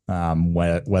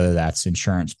 whether that's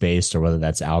insurance based or whether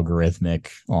that's algorithmic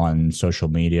on social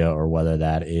media, or whether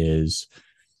that is,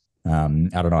 I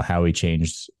don't know how we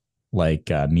changed like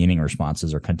meaning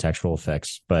responses or contextual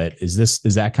effects. But is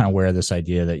that kind of where this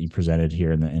idea that you presented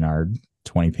here in our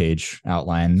 20-page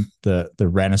outline, the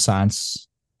Renaissance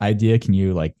idea? Can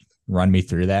you like run me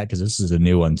through that? Because this is a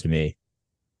new one to me.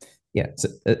 Yeah. So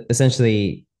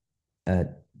essentially,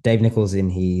 Dave Nichols in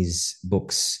his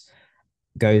books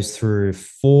goes through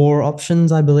 4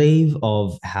 options, I believe,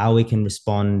 of how we can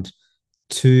respond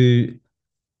to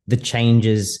the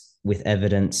changes with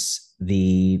evidence,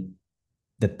 the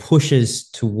pushes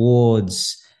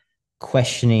towards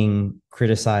questioning,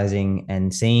 criticizing,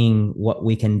 and seeing what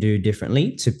we can do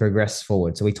differently to progress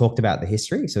forward. So we talked about the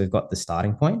history. So we've got the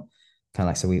starting point, kind of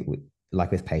like, so we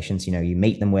like with patients, you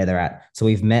meet them where they're at. So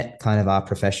we've met kind of our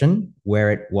profession, where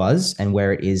it was and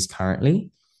where it is currently.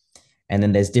 And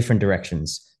then there's different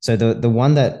directions. So the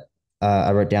one that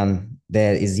I wrote down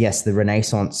there is, yes, the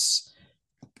Renaissance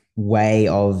way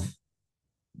of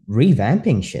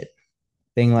revamping shit,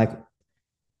 being like,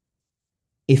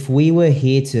 if we were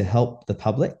here to help the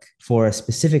public for a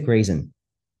specific reason,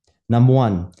 number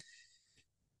one,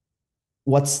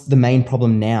 what's the main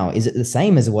problem now? Is it the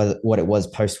same as what it was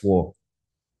post-war?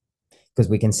 Because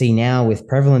we can see now with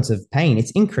prevalence of pain,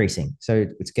 it's increasing. So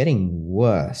it's getting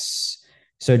worse.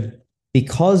 So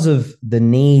because of the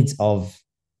needs of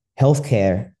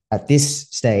healthcare at this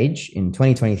stage in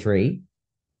 2023,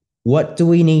 what do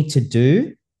we need to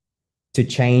do to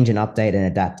change and update and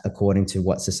adapt according to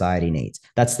what society needs?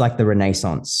 That's like the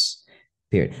Renaissance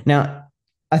period. Now,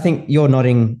 I think you're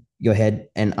nodding your head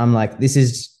and I'm like, this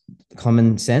is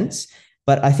common sense.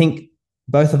 But I think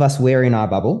both of us, we're in our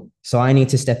bubble. So I need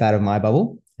to step out of my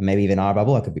bubble and maybe even our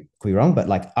bubble. I could be wrong, but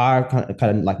like our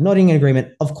kind of like nodding in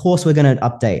agreement. Of course, we're going to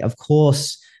update. Of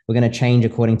course, we're going to change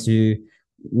according to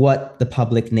what the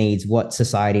public needs, what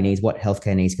society needs, what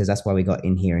healthcare needs, because that's why we got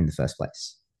in here in the first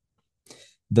place.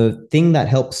 The thing that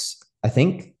helps, I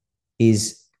think,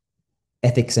 is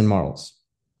ethics and morals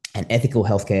and ethical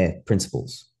healthcare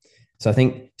principles. So I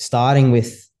think starting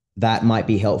with that might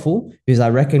be helpful, because I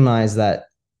recognize that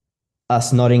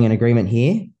us nodding in agreement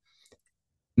here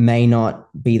may not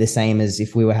be the same as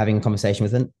if we were having a conversation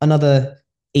with another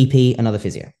EP, another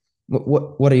physio.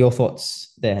 What are your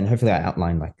thoughts there? And hopefully I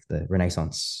outlined like the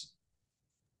Renaissance.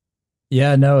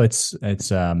 Yeah, no, it I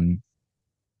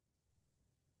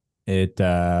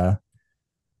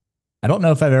don't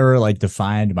know if I've ever like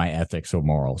defined my ethics or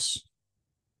morals.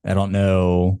 I don't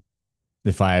know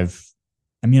if I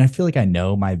feel like I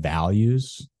know my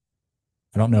values.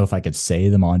 I don't know if I could say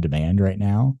them on demand right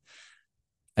now.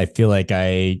 I feel like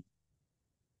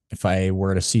if I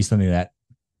were to see something that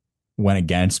went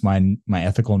against my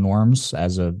ethical norms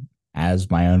as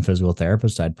my own physical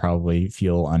therapist, I'd probably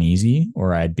feel uneasy,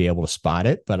 or I'd be able to spot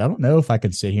it. But I don't know if I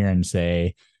could sit here and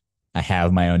say I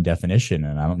have my own definition,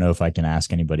 and I don't know if I can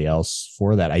ask anybody else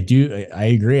for that. I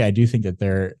agree. I do think that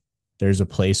there's a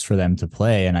place for them to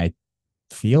play. And I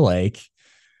feel like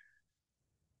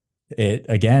it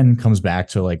again comes back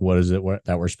to like, what is it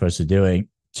that we're supposed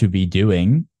to be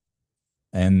doing?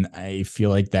 And I feel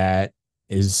like that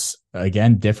is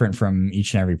again different from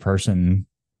each and every person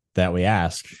that we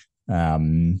ask.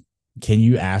 Can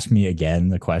you ask me again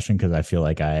the question? Cause I feel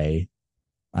like I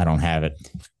don't have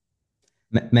it.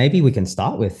 Maybe we can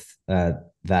start with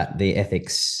that, the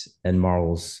ethics and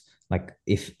morals. Like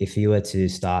if you were to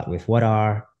start with what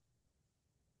are,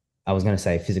 I was going to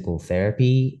say physical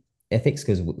therapy ethics,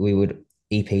 because we would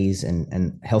EPs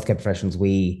and healthcare professionals,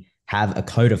 we have a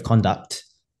code of conduct.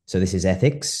 So this is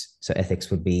ethics. So ethics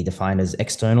would be defined as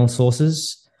external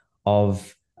sources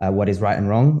of what is right and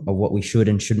wrong, of what we should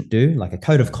and shouldn't do, like a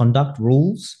code of conduct,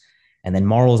 rules. And then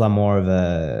morals are more of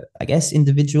a, I guess,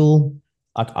 individual,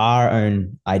 like our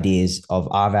own ideas of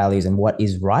our values and what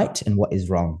is right and what is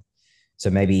wrong. So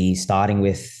maybe starting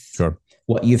with Sure.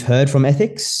 what you've heard from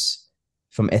ethics,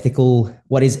 from ethical,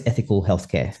 what is ethical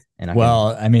healthcare? And I can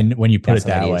Well, I mean, when you put bounce it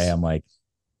some that way, ideas. I'm like,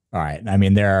 all right. I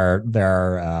mean, there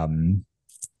are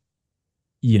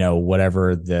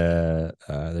whatever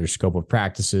their scope of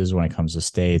practices when it comes to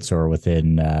states or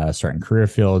within certain career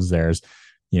fields. There's,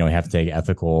 we have to take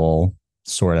ethical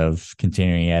sort of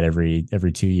continuing at every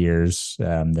 2 years.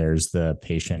 There's the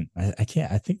patient. I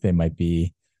can't. I think they might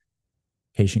be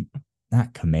patient,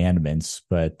 not commandments,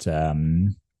 but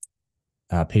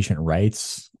patient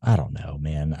rights. I don't know,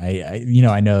 man.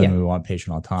 I know Yeah. we want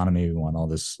patient autonomy. We want all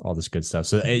this good stuff.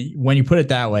 So when you put it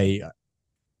that way,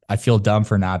 I feel dumb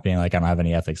for not being like, I don't have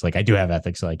any ethics. Like I do have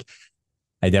ethics. Like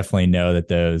I definitely know that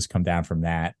those come down from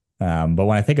that. But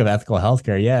when I think of ethical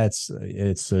healthcare, yeah, it's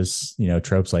this,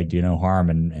 tropes like do no harm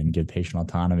and give patient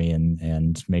autonomy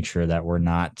and make sure that we're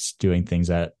not doing things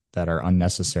that are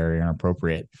unnecessary or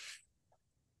inappropriate.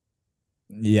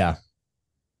 Yeah.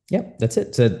 Yep, that's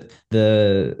it. So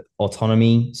the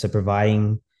autonomy, so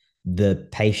providing the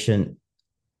patient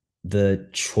the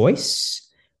choice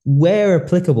where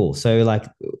applicable. So like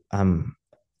I'm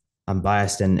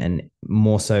biased and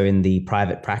more so in the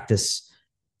private practice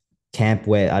camp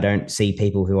where I don't see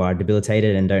people who are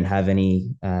debilitated and don't have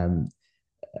any I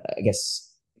guess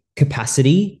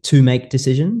capacity to make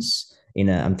decisions in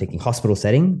a I'm thinking hospital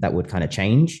setting that would kind of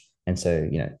change. And so,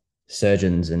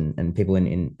 surgeons and people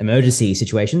in emergency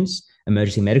situations,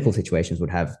 emergency medical situations would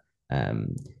have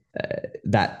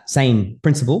that same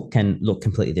principle can look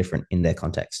completely different in their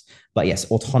context. But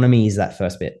yes, autonomy is that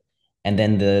first bit. And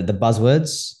then the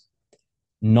buzzwords,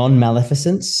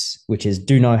 non-maleficence, which is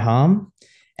do no harm.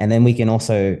 And then we can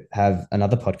also have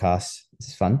another podcast, this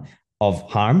is fun, of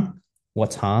harm.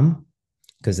 What's harm?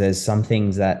 Because there's some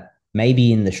things that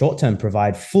maybe in the short term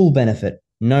provide full benefit,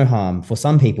 no harm for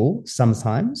some people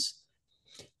sometimes.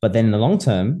 But then in the long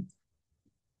term,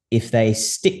 if they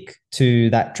stick to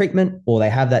that treatment or they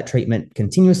have that treatment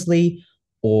continuously,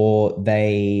 or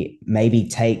they maybe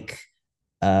take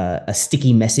a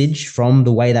sticky message from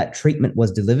the way that treatment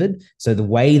was delivered. So the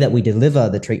way that we deliver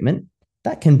the treatment,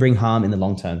 that can bring harm in the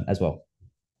long term as well.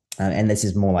 And this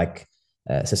is more like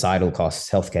societal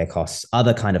costs, healthcare costs,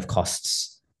 other kind of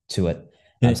costs to it.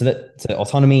 So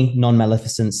autonomy,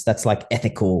 non-maleficence, that's like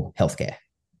ethical healthcare.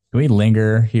 Can we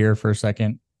linger here for a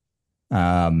second?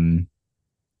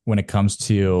 When it comes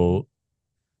to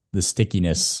the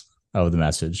stickiness of the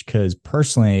message, because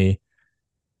personally,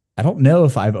 I don't know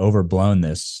if I've overblown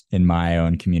this in my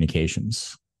own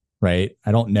communications, right?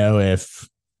 I don't know if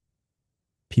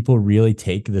people really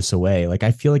take this away. Like,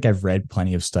 I feel like I've read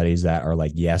plenty of studies that are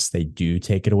like, yes, they do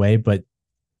take it away, but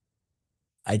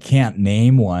I can't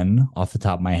name one off the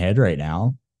top of my head right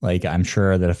now. Like, I'm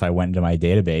sure that if I went into my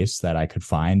database that I could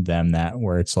find them that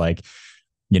where it's like,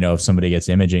 if somebody gets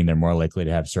imaging, they're more likely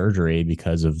to have surgery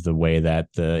because of the way that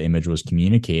the image was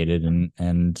communicated.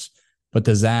 But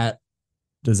does that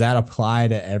apply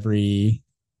to every,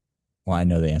 well, I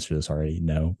know the answer to this already,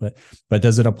 no, but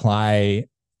does it apply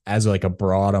as like a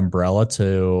broad umbrella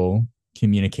to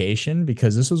communication?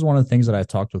 Because this was one of the things that I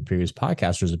talked with previous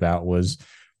podcasters about was,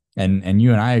 and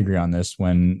you and I agree on this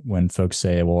when folks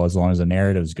say, well, as long as the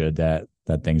narrative is good, that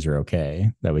things are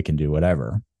okay, that we can do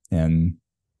whatever.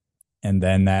 And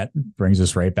then that brings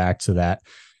us right back to that,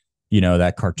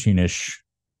 that cartoonish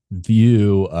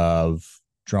view of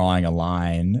drawing a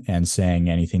line and saying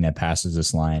anything that passes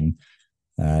this line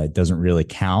doesn't really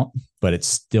count, but it's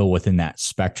still within that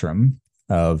spectrum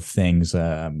of things.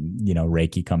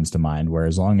 Reiki comes to mind, where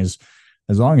as long as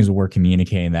we're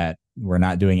communicating that we're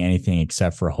not doing anything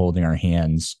except for holding our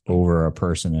hands over a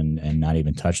person and not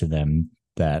even touching them,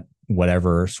 that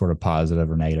whatever sort of positive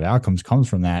or negative outcomes comes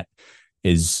from that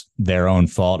is their own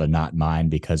fault and not mine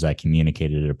because I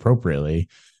communicated it appropriately.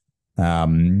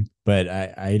 But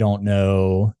I don't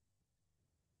know.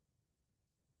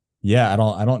 Yeah,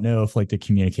 I don't know if like the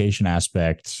communication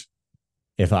aspect,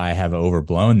 if I have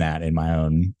overblown that in my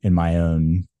own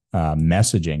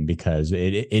messaging, because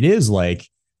it is like,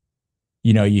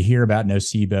 you hear about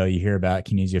nocebo, you hear about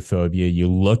kinesiophobia, you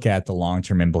look at the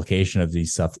long-term implication of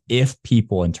these stuff if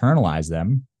people internalize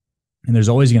them. And there's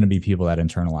always going to be people that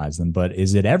internalize them, but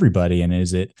is it everybody? And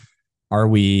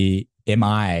am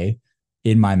I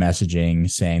in my messaging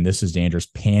saying this is dangerous,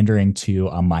 pandering to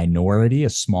a minority, a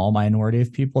small minority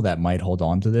of people that might hold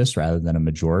on to this rather than a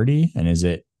majority?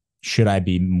 And should I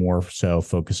be more so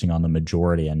focusing on the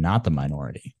majority and not the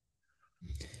minority?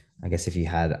 I guess if you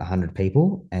had 100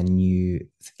 people and you,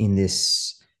 in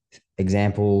this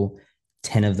example,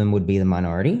 10 of them would be the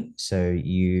minority. So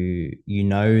you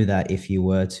know that if you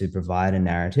were to provide a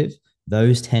narrative,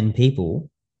 those 10 people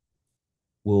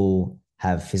will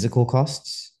have physical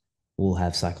costs, will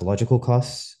have psychological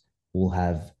costs, will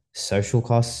have social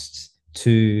costs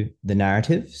to the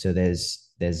narrative. So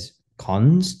there's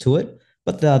cons to it,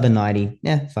 but the other 90,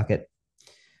 yeah, fuck it.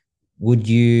 Would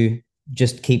you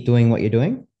just keep doing what you're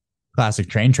doing? Classic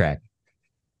train track,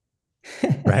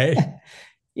 right?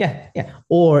 Yeah, yeah.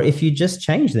 Or if you just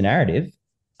change the narrative,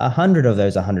 100 of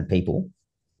those 100 people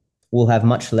will have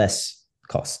much less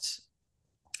costs.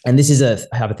 And this is a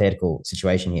hypothetical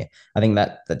situation here. I think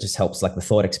that just helps, like the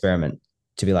thought experiment,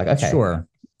 to be like, okay, Sure.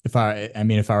 If I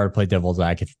were to play devil's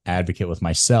advocate with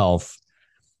myself,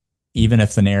 even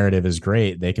if the narrative is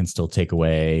great, they can still take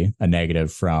away a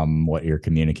negative from what you're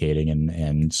communicating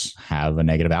and have a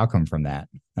negative outcome from that.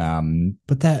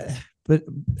 But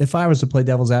if I was to play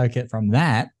devil's advocate from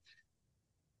that,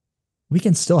 we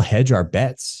can still hedge our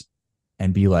bets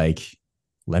and be like,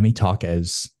 let me talk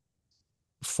as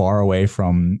far away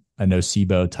from a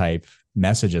nocebo type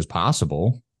message as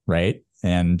possible, right?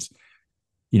 And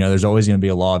there's always going to be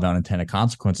a law of unintended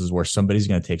consequences where somebody's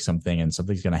going to take something and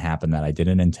something's going to happen that I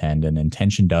didn't intend, and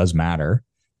intention does matter,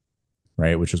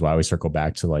 right? Which is why we circle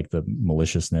back to like the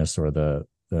maliciousness or the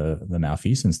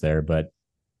malfeasance there. But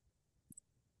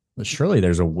surely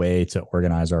there's a way to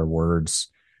organize our words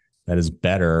that is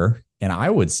better. And I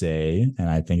would say, and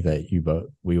I think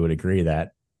that we would agree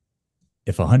that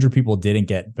if 100 people didn't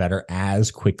get better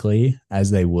as quickly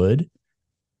as they would,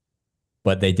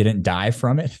 but they didn't die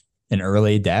from it, an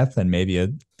early death and maybe a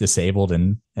disabled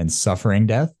and suffering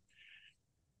death,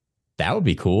 that would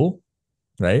be cool,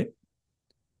 right?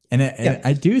 And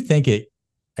I do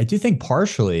think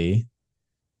partially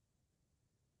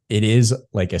it is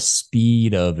like a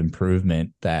speed of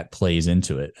improvement that plays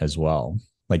into it as well.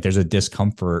 Like there's a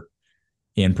discomfort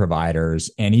in providers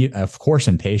and of course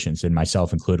in patients, and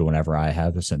myself included, whenever I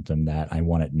have a symptom that I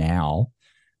want it now.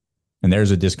 And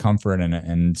there's a discomfort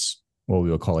and what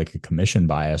we would call like a commission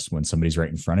bias when somebody's right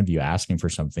in front of you asking for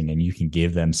something and you can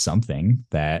give them something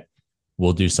that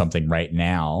will do something right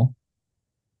now.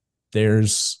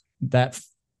 There's that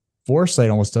foresight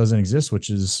almost doesn't exist, which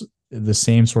is the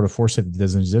same sort of foresight that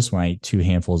doesn't exist when I eat 2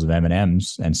 handfuls of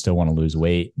M&Ms and still want to lose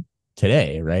weight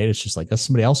today, right? It's just like, that's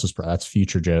somebody else's problem. That's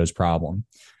future Joe's problem.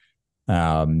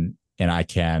 And I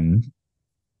can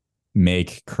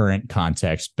make current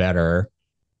context better.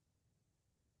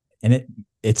 And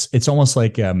it's almost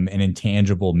like an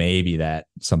intangible maybe that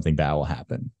something bad will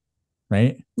happen,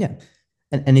 right? Yeah.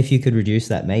 And if you could reduce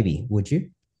that, maybe, would you?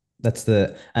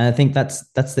 And I think that's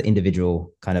the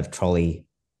individual kind of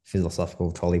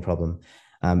philosophical trolley problem.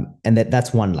 And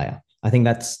that's one layer. I think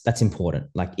that's important.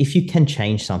 Like if you can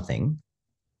change something,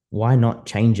 why not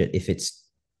change it if it's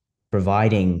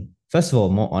providing, first of all,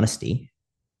 more honesty,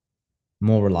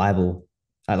 more reliable.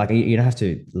 Like you don't have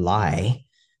to lie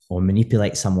or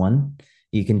manipulate someone.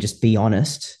 You can just be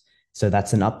honest. So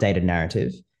that's an updated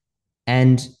narrative.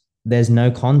 And there's no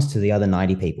cons to the other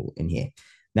 90 people in here.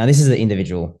 Now, this is the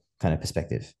individual kind of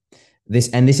perspective. This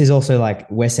is also like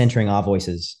we're centering our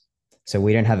voices. So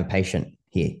we don't have a patient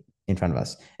here in front of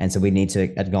us. And so we need to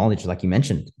acknowledge, like you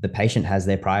mentioned, the patient has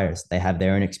their priors. They have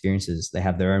their own experiences. They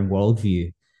have their own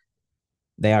worldview.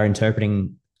 They are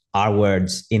interpreting our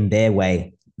words in their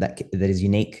way that is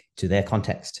unique to their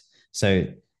context. So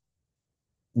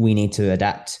we need to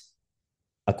adapt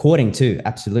according to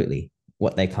absolutely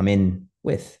what they come in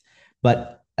with.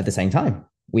 But at the same time,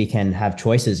 we can have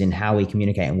choices in how we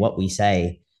communicate and what we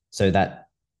say so that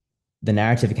the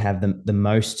narrative can have the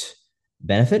most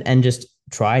benefit, and just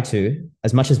try to,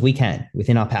 as much as we can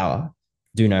within our power,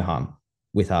 do no harm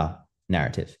with our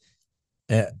narrative.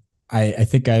 I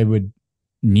think I would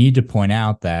need to point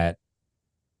out that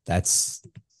that's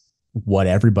what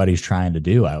everybody's trying to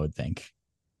do, I would think,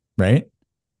 right?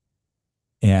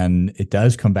 And it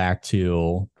does come back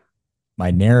to my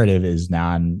narrative is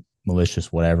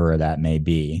non-malicious, whatever that may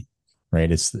be,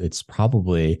 right? It's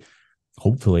probably,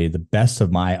 hopefully, the best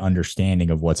of my understanding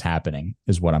of what's happening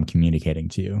is what I'm communicating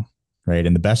to you, right?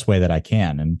 In the best way that I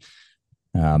can.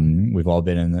 And we've all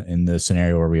been in the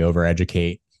scenario where we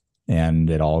overeducate and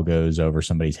it all goes over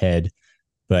somebody's head.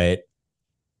 But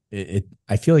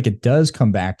I feel like it does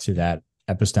come back to that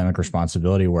epistemic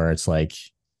responsibility where it's like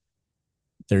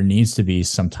there needs to be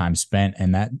some time spent,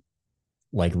 and that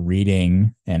like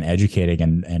reading and educating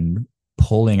and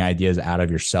pulling ideas out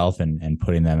of yourself and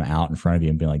putting them out in front of you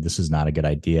and being like, this is not a good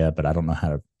idea, but I don't know how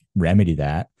to remedy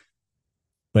that.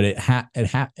 But it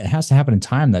has to happen in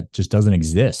time that just doesn't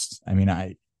exist. I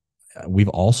mean, we've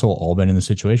also all been in the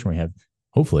situation where we have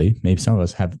hopefully, maybe some of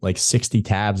us have like 60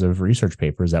 tabs of research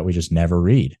papers that we just never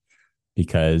read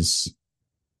because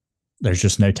there's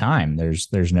just no time.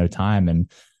 There's no time. And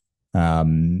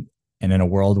in a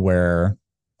world where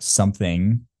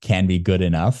something can be good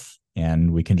enough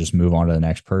and we can just move on to the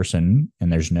next person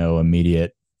and there's no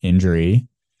immediate injury,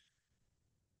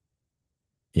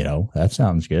 that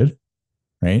sounds good,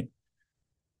 right?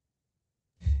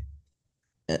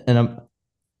 And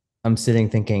I'm sitting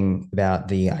thinking about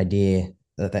the idea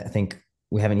that I think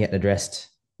we haven't yet addressed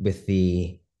with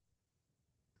the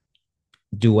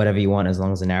do whatever you want as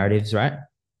long as the narrative's right.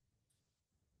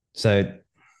 So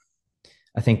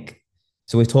I think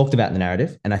so. We've talked about the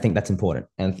narrative, and I think that's important.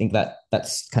 And I think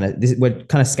that's kind of this. We're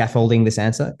kind of scaffolding this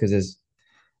answer because there's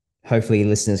hopefully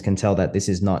listeners can tell that this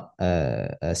is not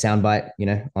a soundbite,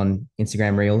 on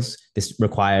Instagram Reels. This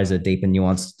requires a deep and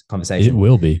nuanced conversation. It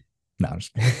will be. No,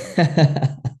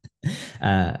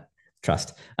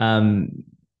 trust.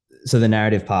 So the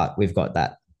narrative part, we've got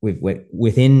that. We're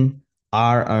within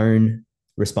our own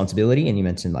responsibility, and you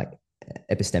mentioned like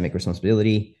epistemic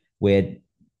responsibility. We're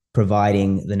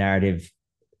providing the narrative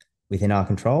within our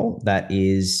control that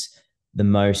is the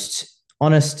most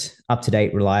honest,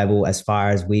 up-to-date, reliable as far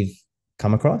as we've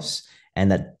come across,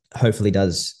 and that hopefully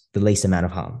does the least amount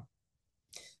of harm.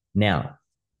 Now,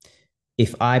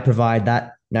 if I provide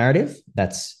that narrative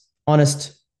that's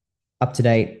honest,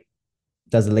 up-to-date,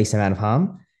 does the least amount of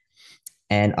harm,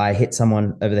 and I hit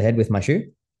someone over the head with my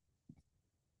shoe,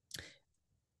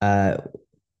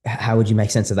 how would you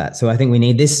make sense of that? So I think we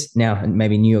need this now, and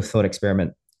maybe new thought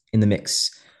experiment in the mix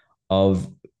of,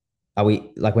 are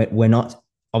we like, we're not,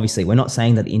 obviously we're not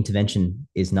saying that the intervention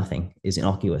is nothing, is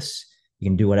innocuous. You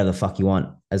can do whatever the fuck you want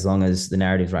as long as the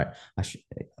narrative's right.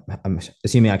 I'm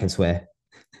assuming I can swear.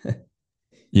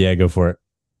 Yeah, go for it.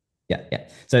 Yeah.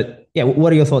 So yeah,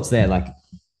 what are your thoughts there? Like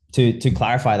to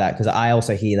clarify that, because I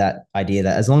also hear that idea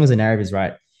that as long as the narrative is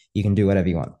right, you can do whatever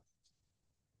you want.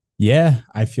 Yeah,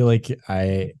 I feel like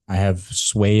I have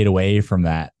swayed away from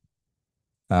that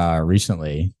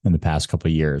recently in the past couple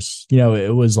of years.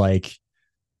 It was like,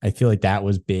 I feel like that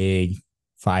was big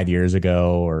 5 years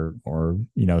ago or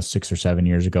 6 or 7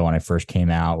 years ago when I first came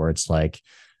out, where it's like,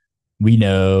 we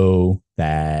know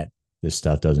that this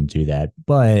stuff doesn't do that,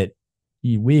 but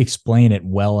we explain it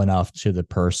well enough to the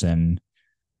person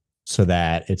so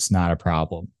that it's not a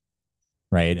problem.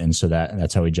 Right. And so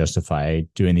that's how we justify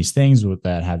doing these things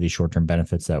that have these short-term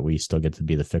benefits that we still get to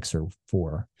be the fixer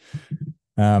for.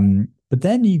 But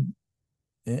then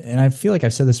and I feel like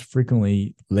I've said this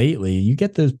frequently lately, you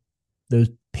get those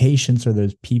patients or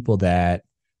those people that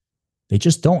they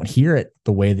just don't hear it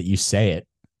the way that you say it.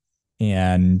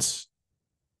 And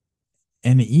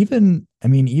even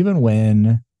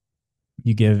when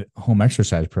you give home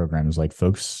exercise programs, like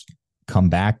folks come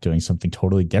back doing something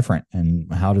totally different.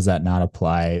 And how does that not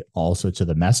apply also to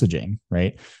the messaging,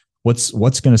 right? What's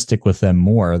going to stick with them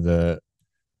more?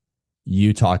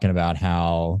 You talking about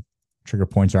how trigger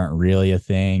points aren't really a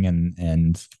thing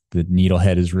and the needle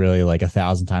head is really like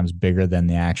 1,000 times bigger than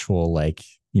the actual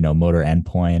motor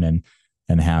endpoint,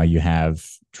 and how you have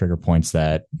trigger points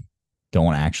that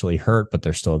don't actually hurt, but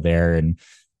they're still there.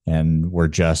 And we're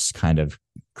just kind of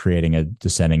creating a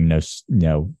descending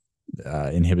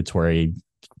inhibitory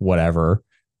whatever,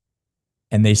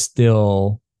 and they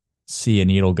still see a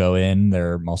needle go in,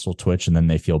 their muscle twitch, and then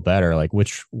they feel better. Like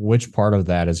which part of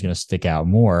that is going to stick out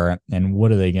more? And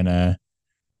what are they going to,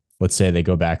 let's say they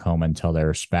go back home and tell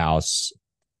their spouse,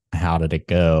 how did it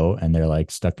go? And they're like,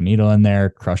 stuck a needle in there,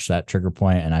 crush that trigger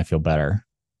point, and I feel better.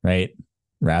 Right.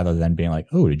 Rather than being like,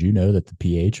 oh, did you know that the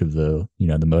pH of the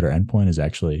motor endpoint is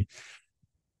actually.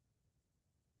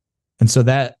 And so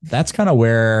that's kind of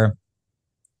where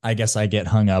I guess I get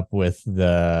hung up with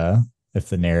if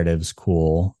the narrative's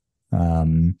cool,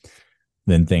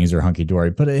 then things are hunky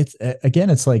dory. But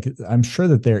it's like, I'm sure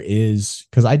that there is,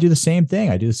 because I do the same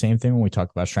thing. I do the same thing when we talk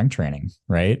about strength training,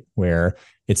 right? Where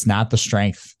it's not the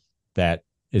strength that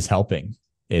is helping.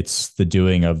 It's the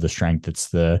doing of the strength. It's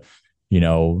the,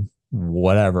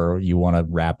 whatever you want to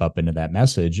wrap up into that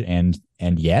message. And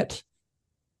yet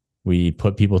we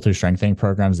put people through strength training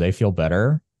programs, they feel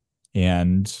better.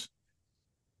 And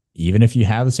even if you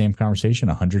have the same conversation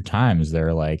 100 times,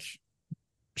 they're like,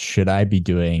 should I be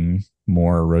doing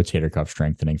more rotator cuff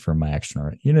strengthening for my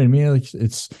external? You know what I mean? Like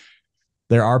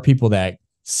there are people that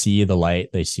see the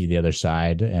light, they see the other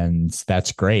side, and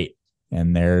that's great.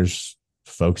 And there's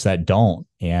folks that don't.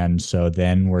 And so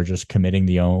then we're just committing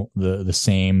the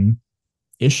same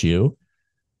issue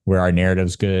where our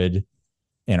narrative's good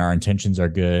and our intentions are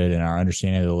good and our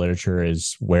understanding of the literature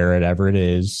is wherever it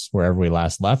is, wherever we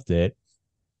last left it.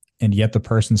 and yet the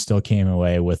person still came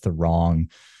away with the wrong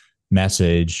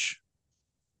message.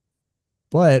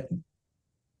 But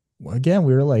again,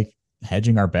 we were like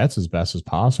hedging our bets as best as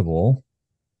possible.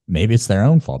 Maybe it's their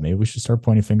own fault. Maybe we should start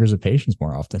pointing fingers at patients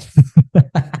more often.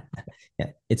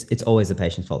 Yeah, it's always the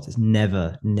patient's fault. It's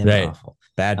never Right. our fault.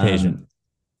 Bad patient.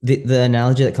 The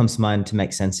analogy that comes to mind to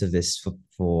make sense of this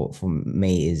for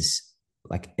me is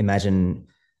like, imagine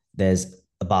there's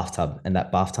a bathtub, and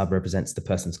that bathtub represents the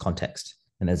person's context,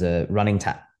 and there's a running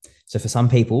tap. So for some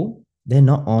people, they're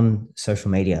not on social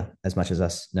media as much as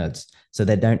us nerds, so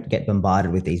they don't get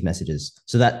bombarded with these messages.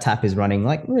 So that tap is running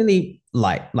like really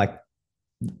light, like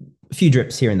a few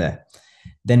drips here and there.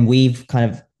 Then we've kind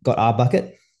of got our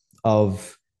bucket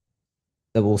of,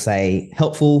 that will say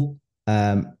helpful,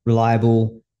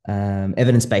 reliable,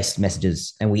 evidence-based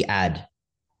messages, and we add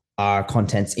our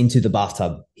contents into the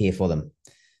bathtub here for them.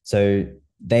 So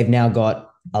they've now got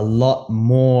a lot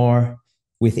more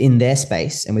within their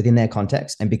space and within their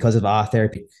context. And because of our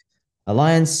therapeutic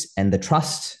alliance and the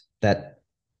trust that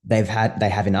they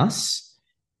have in us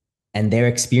and their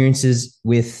experiences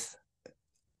with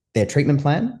their treatment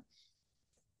plan,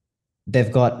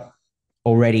 they've got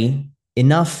already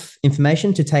enough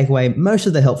information to take away most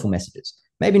of the helpful messages.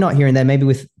 Maybe not here and there, maybe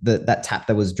with that tap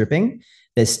that was dripping,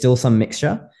 there's still some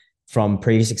mixture from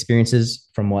previous experiences,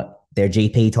 from what their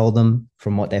GP told them,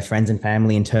 from what their friends and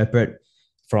family interpret,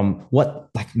 from what,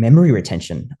 like, memory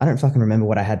retention. I don't fucking remember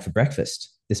what I had for breakfast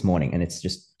this morning, and it's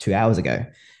just 2 hours ago.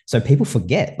 So people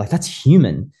forget, like, that's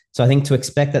human. So I think to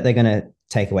expect that they're going to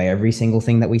take away every single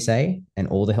thing that we say and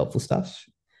all the helpful stuff,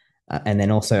 and then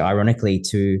also ironically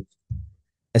to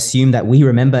assume that we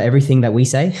remember everything that we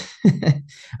say,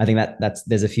 I think that's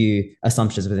there's a few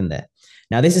assumptions within there.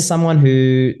 Now, this is someone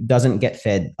who doesn't get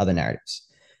fed other narratives.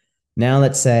 Now,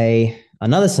 let's say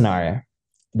another scenario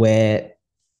where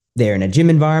they're in a gym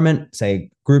environment, say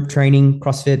group training,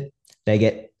 CrossFit, they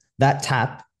get that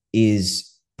tap is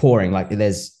pouring, like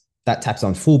there's that tap's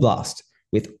on full blast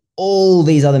with all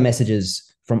these other messages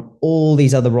from all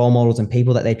these other role models and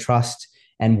people that they trust,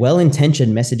 and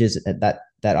well-intentioned messages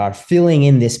that are filling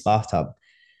in this bathtub.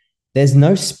 There's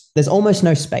almost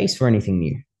no space for anything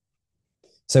new.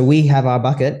 So we have our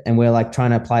bucket, and we're like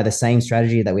trying to apply the same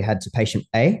strategy that we had to patient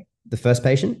A, the first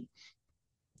patient,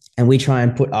 and we try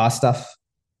and put our stuff,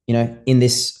 in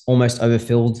this almost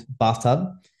overfilled bathtub.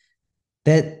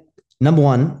 That, number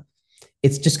one,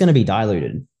 it's just going to be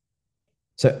diluted.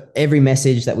 So every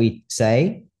message that we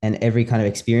say and every kind of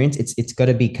experience, it's got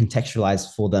to be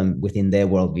contextualized for them within their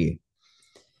worldview.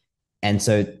 And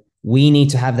so we need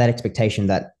to have that expectation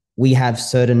that we have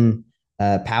certain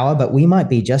power, but we might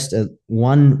be just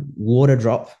one water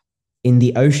drop in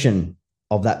the ocean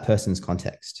of that person's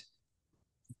context.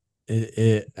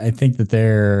 I think that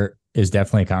there is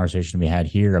definitely a conversation to be had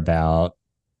here about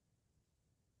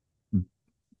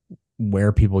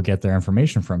where people get their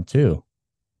information from too.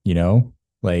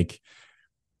 Like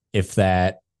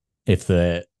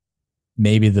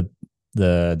maybe the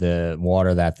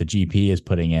water that the GP is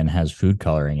putting in has food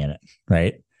coloring in it,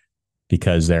 right?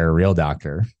 Because they're a real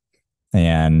doctor,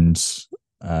 and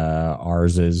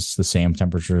ours is the same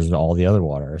temperature as all the other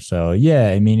water. So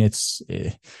yeah, I mean, it's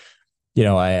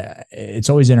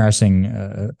always interesting.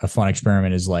 A fun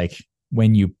experiment is like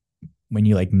when you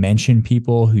like mention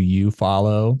people who you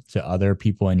follow to other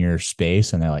people in your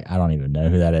space, and they're like, I don't even know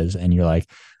who that is. And you're like,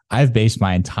 I've based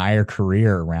my entire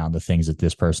career around the things that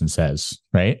this person says.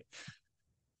 Right.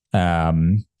 I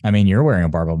mean, you're wearing a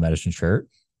barbell medicine shirt,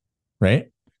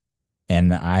 right?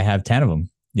 And I have 10 of them,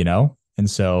 And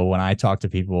so when I talk to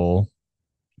people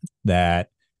that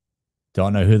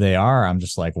don't know who they are, I'm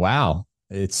just like, wow,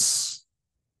 it's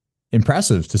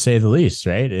impressive to say the least,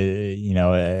 right?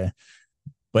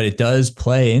 But it does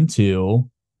play into,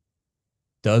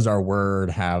 does our word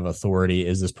have authority?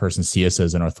 Is this person see us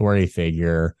as an authority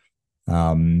figure?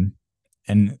 And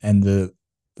the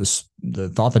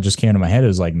thought that just came to my head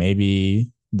is like,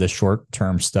 maybe the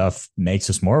short-term stuff makes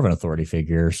us more of an authority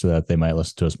figure so that they might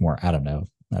listen to us more. I don't know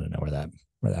where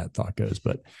that thought goes,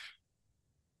 but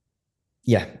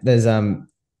yeah, there's, then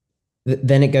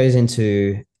it goes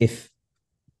into,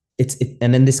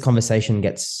 and then this conversation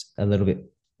gets a little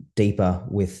bit deeper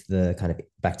with the kind of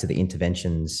back to the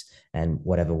interventions and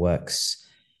whatever works,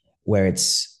 where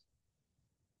it's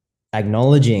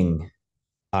acknowledging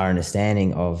our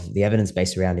understanding of the evidence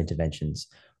base around interventions.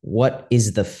 What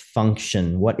is the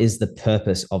function? What is the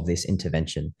purpose of this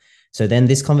intervention? So then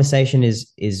this conversation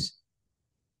is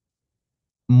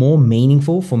more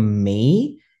meaningful for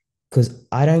me because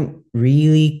I don't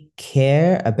really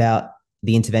care about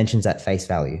the interventions at face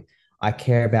value. I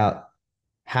care about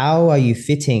how are you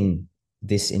fitting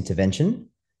this intervention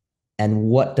and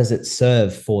what does it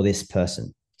serve for this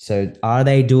person? So are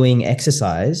they doing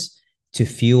exercise to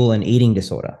fuel an eating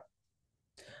disorder?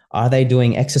 Are they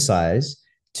doing exercise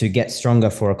to get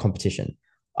stronger for a competition?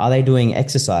 Are they doing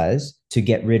exercise to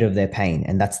get rid of their pain?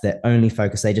 And that's their only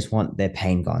focus. They just want their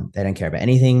pain gone. They don't care about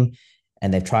anything,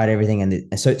 and they've tried everything.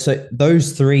 And so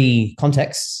those three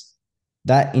contexts,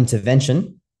 that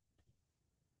intervention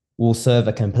will serve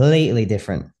a completely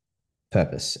different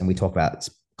purpose. And we talk about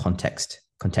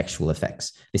contextual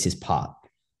effects. This is part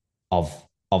of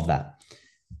that.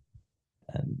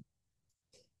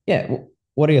 Yeah.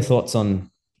 What are your thoughts on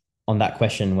that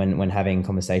question when having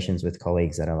conversations with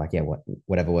colleagues that are like, yeah,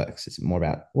 whatever works? It's more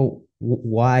about, well,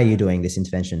 why are you doing this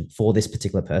intervention for this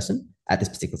particular person at this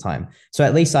particular time? So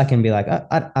at least I can be like,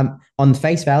 I'm on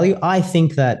face value, I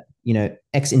think that,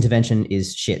 X intervention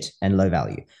is shit and low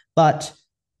value, but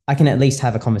I can at least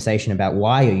have a conversation about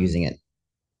why you're using it,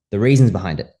 the reasons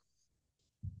behind it.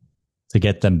 To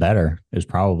get them better is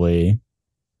probably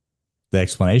the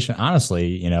explanation.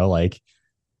 Honestly,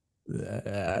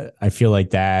 I feel like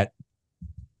that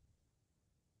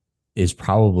is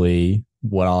probably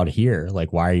what I'd hear.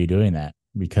 Like, why are you doing that?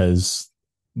 Because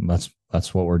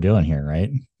that's what we're doing here,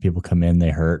 right? People come in, they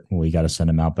hurt. We got to send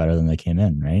them out better than they came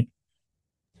in, right?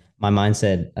 My mind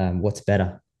said, what's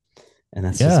better? And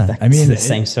that's just Yeah. back to the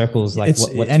same circles. Like,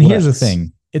 and here's the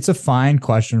thing. It's a fine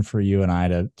question for you and I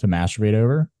to masturbate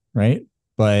over, right?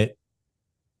 But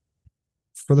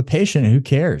for the patient, who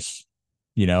cares?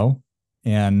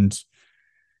 And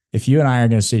if you and I are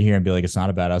going to sit here and be like, it's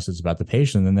not about us, it's about the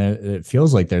patient, then it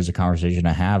feels like there's a conversation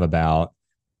to have about,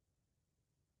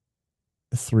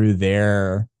 through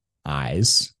their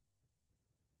eyes,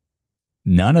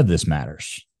 none of this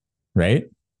matters, right?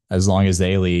 As long as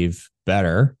they leave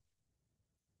better.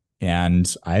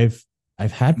 And I've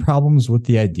had problems with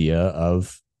the idea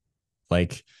of,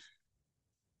 like,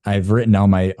 I've written on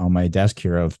my desk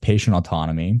here of patient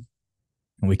autonomy.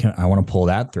 And I want to pull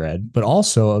that thread, but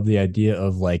also of the idea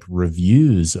of like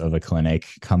reviews of a clinic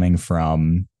coming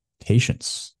from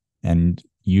patients and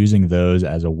using those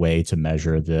as a way to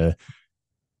measure the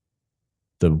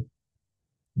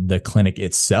clinic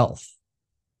itself,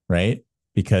 right?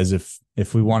 Because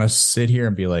if we want to sit here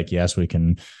and be like, yes, we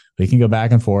can go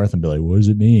back and forth and be like, what does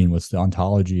it mean? What's the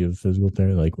ontology of physical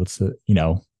therapy? Like, what's the,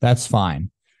 that's fine.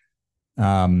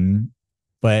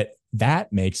 But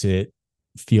that makes it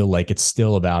feel like it's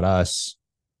still about us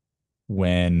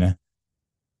when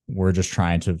we're just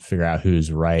trying to figure out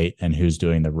who's right and who's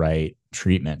doing the right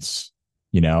treatments,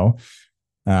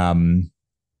 and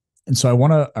so I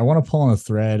want to pull on a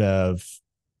thread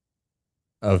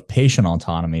of patient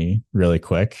autonomy really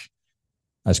quick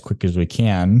as we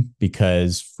can,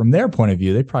 because from their point of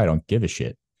view, they probably don't give a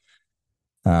shit.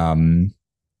 And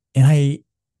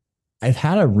I've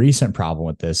had a recent problem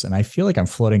with this, and I feel like I'm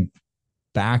floating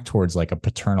back towards like a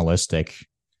paternalistic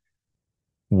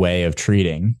way of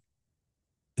treating,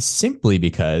 simply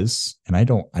because, and I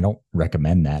don't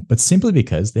recommend that, but simply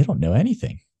because they don't know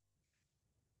anything,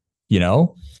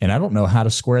 and I don't know how to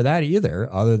square that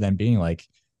either, other than being like,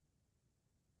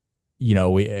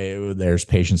 there's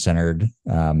patient-centered,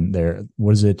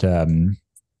 what is it?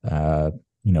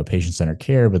 Patient-centered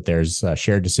care, but there's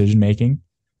shared decision-making,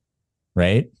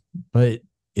 right? But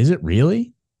is it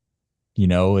really?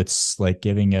 It's like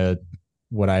giving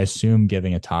what I assume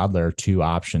giving a toddler two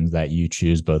options that you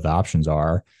choose both options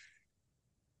are.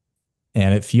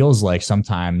 And it feels like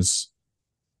sometimes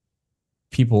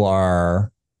clinicians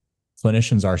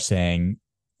are saying,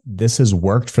 this has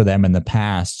worked for them in the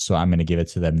past, so I'm going to give it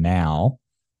to them now,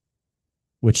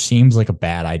 which seems like a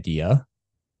bad idea.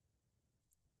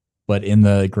 But in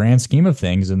the grand scheme of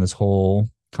things, in this whole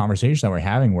conversation that we're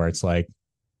having, where it's like,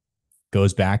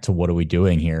 goes back to what are we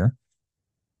doing here?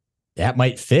 That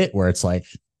might fit, where it's like,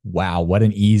 wow, what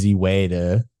an easy way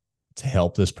to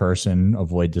help this person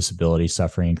avoid disability,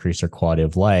 suffering, increase their quality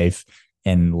of life,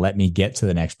 and let me get to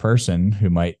the next person who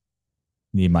might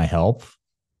need my help,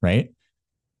 right?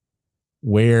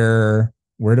 Where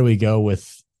do we go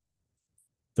with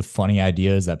the funny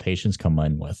ideas that patients come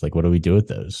in with? Like, what do we do with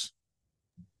those?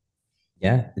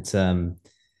 Yeah, it's I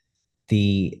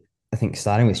think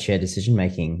starting with shared decision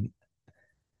making,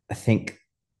 I think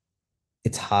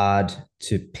it's hard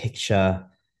to picture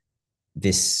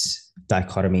this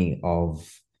dichotomy of,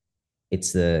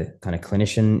 it's the kind of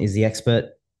clinician is the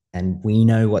expert and we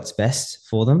know what's best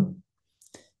for them.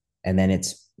 And then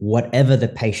it's whatever the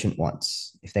patient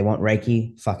wants. If they want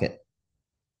Reiki, fuck it.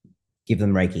 Give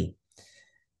them Reiki.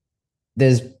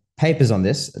 There's papers on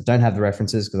this. I don't have the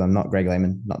references because I'm not Greg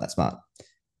Lehman, not that smart.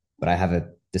 But I have a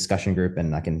discussion group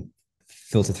and I can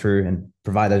filter through and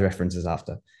provide those references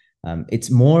after. It's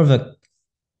more of a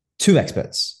two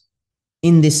experts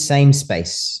in this same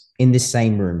space, in this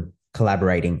same room,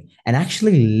 collaborating and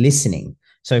actually listening.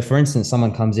 So, for instance,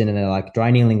 someone comes in and they're like,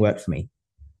 dry needling worked for me.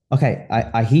 Okay,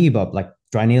 I hear you, Bob. Like,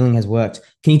 dry needling has worked.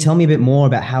 Can you tell me a bit more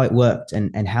about how it worked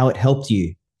and how it helped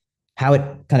you, how it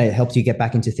kind of helped you get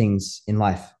back into things in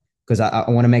life? Because I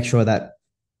want to make sure that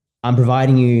I'm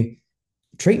providing you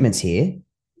treatments here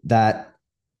that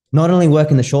not only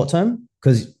work in the short term,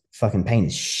 because fucking pain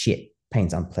is shit,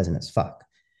 pain's unpleasant as fuck,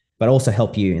 but also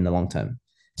help you in the long term.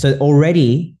 So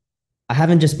already, I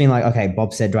haven't just been like, okay,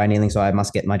 Bob said dry needling, so I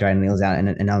must get my dry needles out,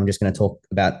 and I'm just going to talk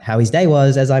about how his day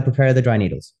was as I prepare the dry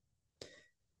needles.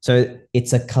 So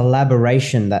it's a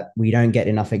collaboration that we don't get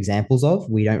enough examples of.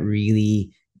 We don't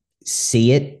really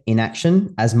see it in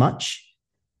action as much,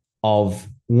 of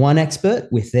one expert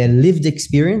with their lived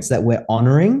experience that we're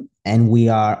honoring, and we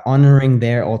are honoring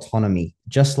their autonomy,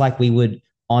 just like we would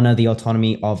honor the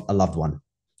autonomy of a loved one,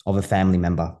 of a family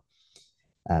member.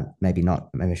 Maybe not,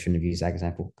 maybe I shouldn't have used that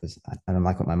example because I don't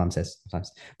like what my mum says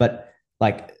sometimes. But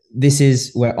like, this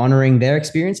is, we're honoring their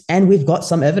experience, and we've got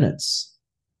some evidence.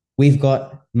 We've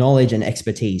got knowledge and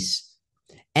expertise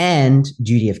and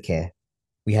duty of care.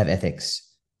 We have ethics.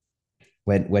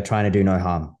 We're trying to do no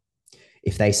harm.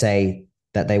 If they say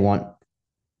that they want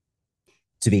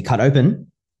to be cut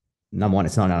open, number one,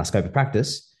 it's not in our scope of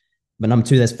practice. But number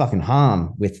two, there's fucking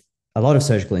harm with a lot of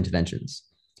surgical interventions.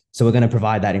 So we're going to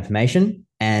provide that information,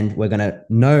 and we're going to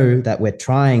know that we're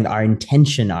trying, our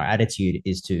intention, our attitude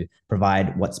is to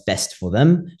provide what's best for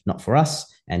them, not for us,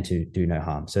 and to do no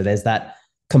harm. So there's that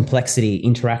complexity,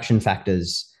 interaction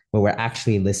factors where we're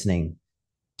actually listening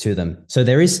to them. So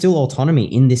there is still autonomy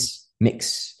in this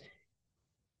mix,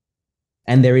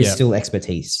 and there is still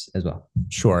expertise as well.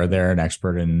 Sure, they're an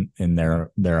expert in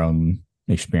their own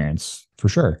experience for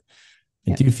sure.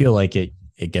 I do feel like it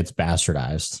gets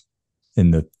bastardized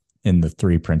in the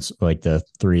three like the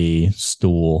three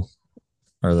stool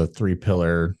or the three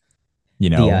pillar,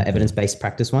 the evidence-based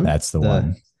practice one. That's the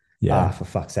one. Yeah. For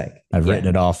fuck's sake. I've written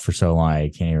it off for so long I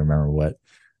can't even remember what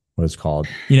it's called.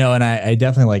 And I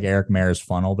definitely like Eric Mayer's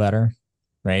funnel better,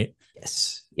 right?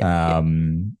 Yes.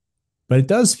 But it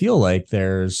does feel like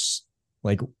there's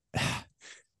like,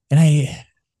 and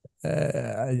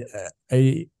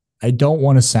I don't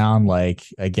want to sound like,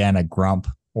 again, a grump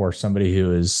or somebody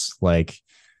who is like,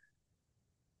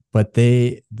 but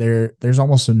there's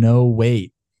almost no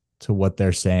weight to what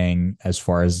they're saying as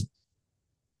far as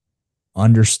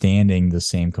understanding the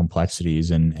same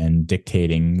complexities and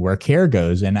dictating where care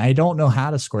goes. And I don't know how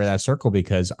to square that circle,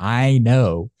 because I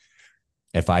know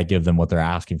if I give them what they're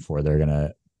asking for, they're going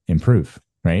to improve,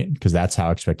 right? Because that's how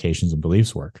expectations and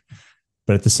beliefs work.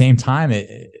 But at the same time,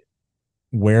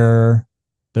 where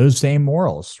those same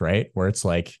morals, right? Where it's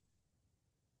like,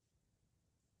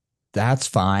 that's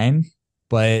fine,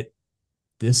 but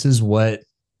this is what,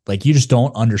 like, you just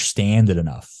don't understand it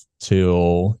enough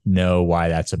to know why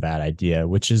that's a bad idea,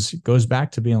 which goes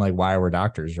back to being like, why we're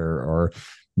doctors or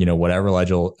whatever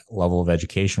level of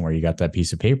education where you got that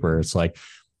piece of paper. It's like,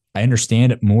 I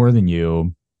understand it more than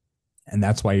you, and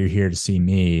that's why you're here to see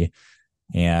me,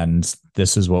 and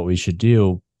this is what we should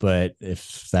do. But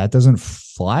if that doesn't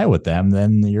fly with them,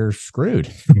 then you're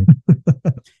screwed.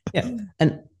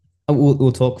 And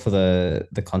we'll talk for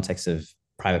the context of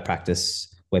private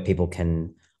practice where people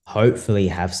can hopefully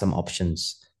have some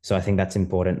options. So I think that's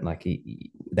important. Like,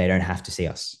 they don't have to see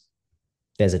us.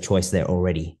 There's a choice there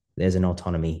already. There's an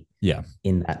autonomy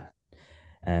in that.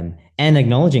 And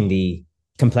acknowledging the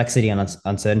complexity and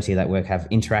uncertainty that we have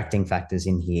interacting factors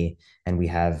in here. And we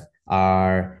have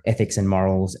our ethics and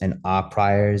morals and our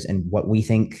priors and what we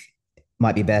think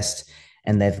might be best.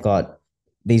 And they've got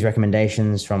these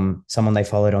recommendations from someone they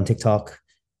followed on TikTok.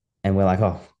 And we're like,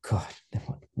 oh God,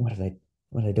 what are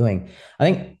they doing? I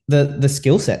think the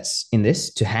skill sets in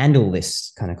this to handle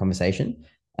this kind of conversation,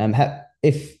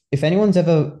 if anyone's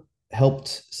ever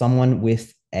helped someone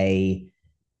with a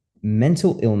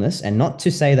mental illness, and not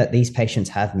to say that these patients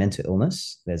have mental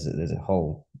illness, there's a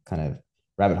whole kind of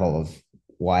rabbit hole of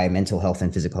why mental health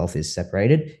and physical health is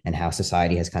separated and how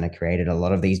society has kind of created a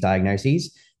lot of these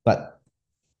diagnoses. But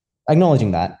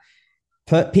acknowledging that,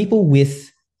 people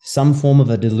with some form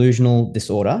of a delusional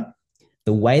disorder,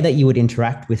 the way that you would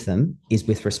interact with them is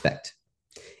with respect.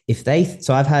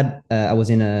 So I've had, I was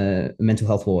in a mental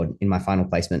health ward in my final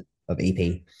placement of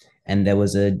EP, and there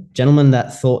was a gentleman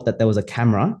that thought that there was a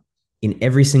camera in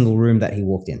every single room that he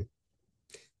walked in.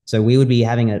 So we would be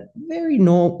having a very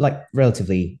normal, like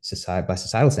relatively by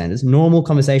societal standards, normal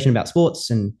conversation about sports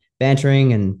and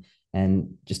bantering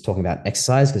and just talking about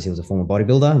exercise, because he was a former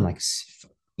bodybuilder. And like,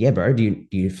 yeah, bro, do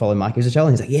you follow Mike Isabel?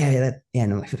 And he's like, yeah.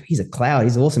 And I'm like, he's a cloud.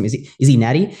 He's awesome. Is he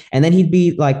natty? And then he'd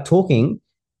be like talking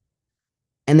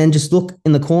and then just look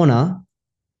in the corner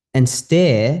and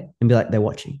stare and be like, they're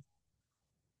watching.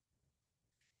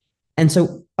 And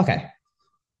so, okay,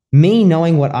 me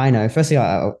knowing what I know, firstly,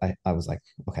 I was like,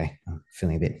 okay, I'm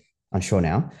feeling a bit unsure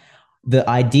now. The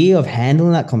idea of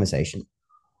handling that conversation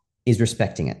is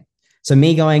respecting it. So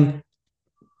me going,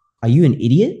 are you an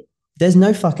idiot? There's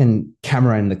no fucking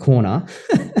camera in the corner.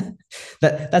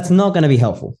 That's not going to be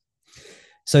helpful.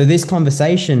 So this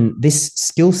conversation, this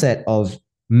skill set of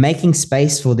making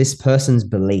space for this person's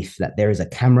belief that there is a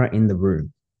camera in the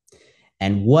room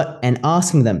and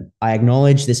asking them, I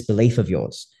acknowledge this belief of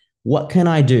yours. What can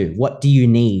I do? What do you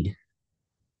need?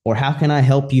 Or how can I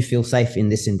help you feel safe in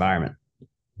this environment?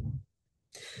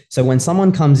 So when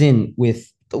someone comes in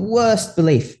with the worst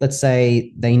belief, let's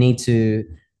say they need to,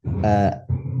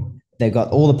 they've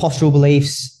got all the postural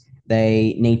beliefs,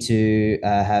 they need to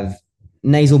have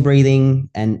nasal breathing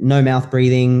and no mouth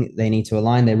breathing, they need to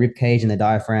align their rib cage and their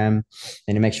diaphragm,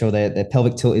 and to make sure their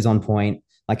pelvic tilt is on point,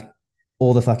 like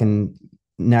all the fucking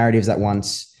narratives at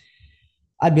once.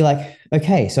 I'd be like,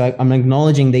 okay, so I'm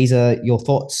acknowledging these are your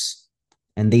thoughts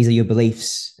and these are your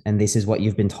beliefs and this is what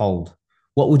you've been told.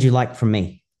 What would you like from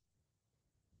me?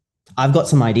 I've got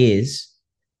some ideas,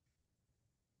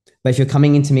 but if you're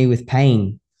coming into me with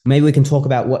pain, maybe we can talk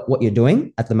about what you're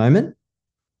doing at the moment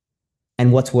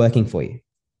and what's working for you.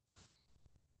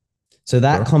 So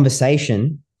that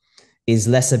conversation is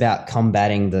less about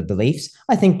combating the beliefs.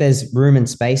 I think there's room and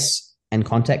space and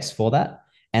context for that.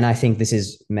 And I think this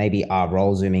is maybe our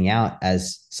role zooming out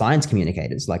as science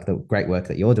communicators, like the great work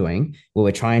that you're doing, where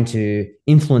we're trying to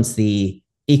influence the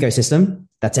ecosystem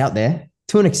that's out there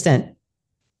to an extent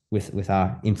with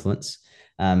our influence.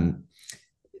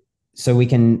 So we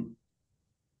can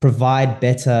provide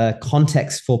better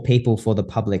context for people, for the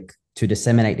public to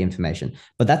disseminate the information.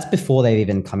 But that's before they've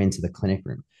even come into the clinic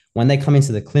room. When they come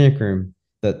into the clinic room,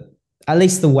 at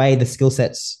least the way the skill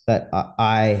sets that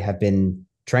I have been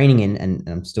training in and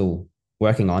I'm still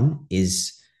working on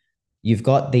is you've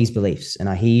got these beliefs and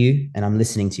I hear you and I'm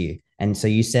listening to you. And so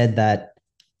you said that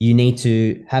you need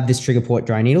to have this trigger port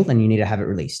dry needle and you need to have it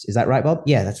released. Is that right, Bob?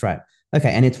 Yeah, that's right.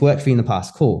 Okay. And it's worked for you in the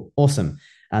past. Cool. Awesome.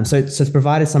 So it's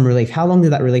provided some relief. How long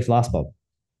did that relief last, Bob?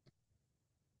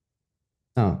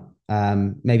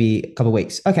 Maybe a couple of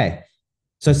weeks. Okay.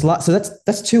 So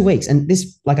that's 2 weeks. And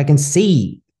this, like, I can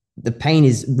see the pain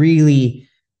is really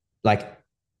like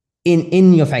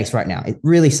in your face right now. It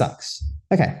really sucks.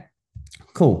 Okay,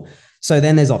 cool. So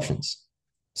then there's options.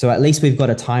 So at least we've got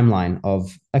a timeline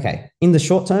of, okay, in the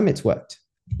short term, it's worked.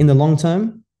 In the long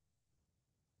term,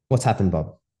 what's happened,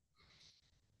 Bob?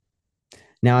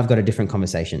 Now I've got a different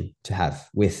conversation to have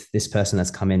with this person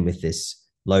that's come in with this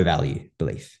low value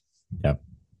belief. Yep.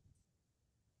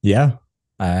 Yeah.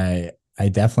 I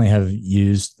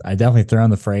definitely thrown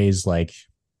the phrase, like,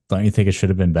 don't you think it should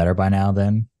have been better by now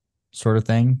then, sort of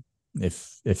thing,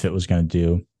 if it was going to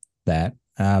do that.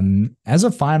 As a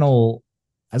final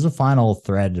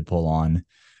thread to pull on,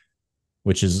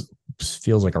 which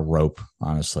feels like a rope,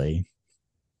 honestly.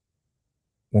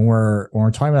 When we're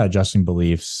talking about adjusting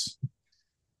beliefs,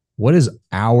 what is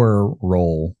our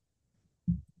role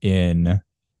in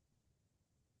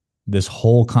this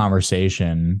whole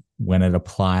conversation when it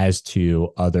applies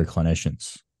to other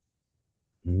clinicians?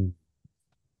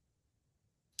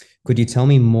 Could you tell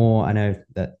me more? I know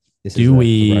that this do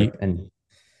we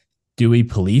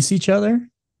police each other,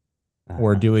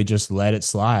 or do we just let it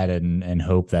slide and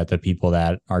hope that the people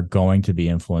that are going to be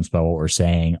influenced by what we're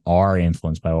saying are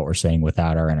influenced by what we're saying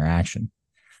without our interaction?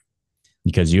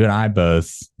 Because you and I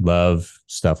both love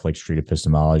stuff like street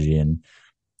epistemology,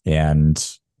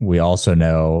 and we also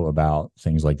know about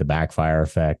things like the backfire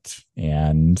effect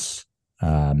and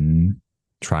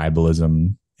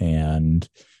tribalism and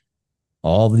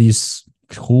all of these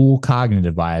cool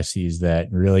cognitive biases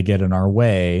that really get in our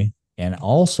way, and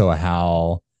also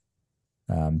how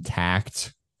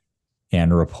tact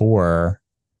and rapport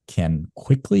can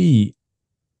quickly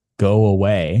go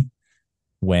away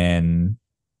when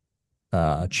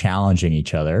challenging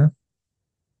each other,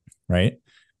 right?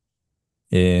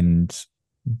 And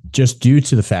just due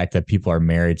to the fact that people are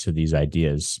married to these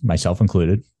ideas, myself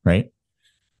included, right?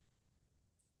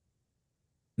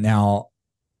 Now,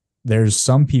 there's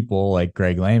some people like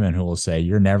Greg Lehman who will say,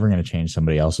 you're never going to change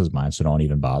somebody else's mind, so don't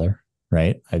even bother,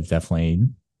 right? I've definitely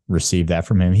received that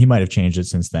from him. He might have changed it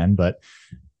since then, but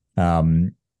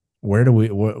where do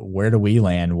we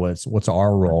land? What's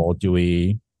our role? Do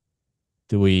we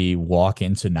walk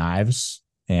into knives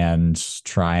and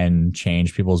try and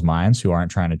change people's minds who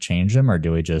aren't trying to change them, or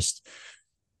do we just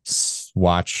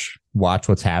watch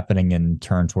what's happening and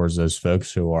turn towards those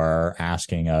folks who are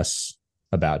asking us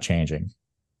about changing.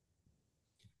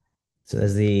 So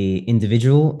there's the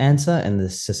individual answer and the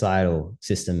societal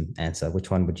system answer. Which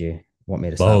one would you want me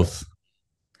to start with? Both.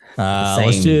 At the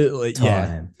Let's same do yeah.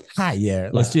 time. Hi, yeah.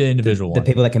 Like Let's do the individual the one.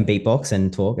 people that can beatbox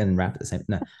and talk and rap at the same.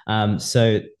 No.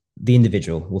 So the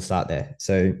individual, we'll start there.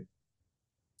 So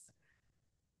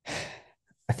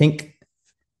I think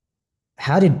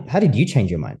how did you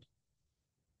change your mind?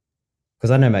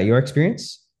 Because I know about your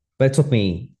experience, but it took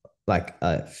me like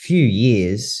a few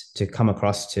years to come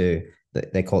across to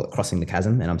they call it crossing the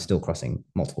chasm, and I'm still crossing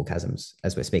multiple chasms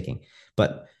as we're speaking.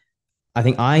 But I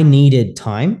think I needed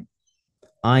time.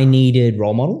 I needed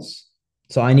role models.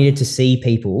 So I needed to see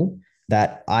people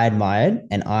that I admired,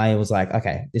 and I was like,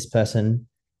 okay, this person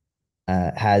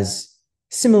has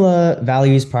similar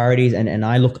values, priorities, and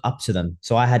I look up to them.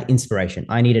 So I had inspiration.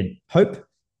 I needed hope.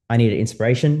 I needed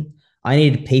inspiration. I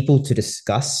needed people to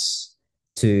discuss,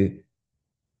 to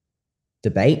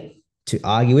debate, to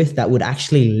argue with that would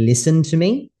actually listen to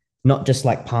me, not just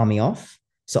like palm me off.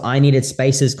 So I needed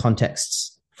spaces,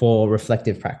 contexts for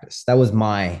reflective practice.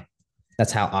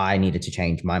 That's how I needed to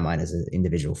change my mind as an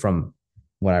individual from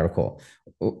what I recall.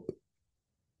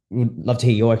 Would love to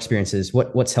hear your experiences.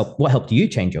 What helped you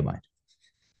change your mind?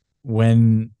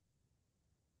 When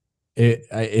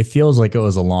it feels like it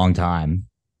was a long time,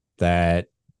 that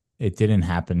it didn't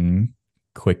happen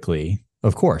quickly.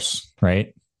 Of course,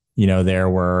 right? There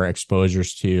were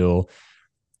exposures to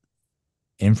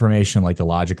information like the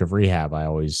logic of rehab, I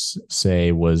always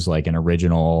say, was like an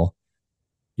original,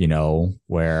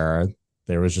 where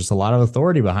there was just a lot of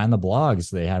authority behind the blogs.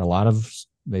 They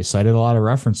cited a lot of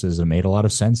references and made a lot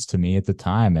of sense to me at the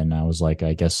time. And I was like,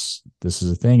 I guess this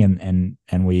is a thing.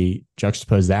 And we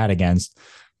juxtapose that against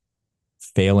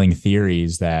failing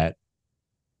theories that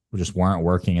just weren't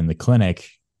working in the clinic.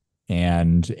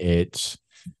 And it,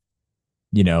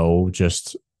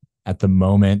 just at the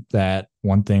moment that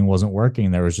one thing wasn't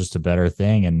working, there was just a better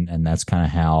thing. And that's kind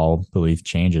of how belief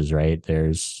changes, right?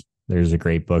 There's a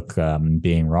great book,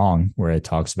 Being Wrong, where it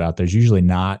talks about there's usually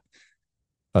not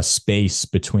a space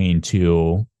between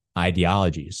two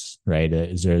ideologies, right?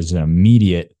 There's an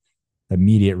immediate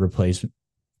replacement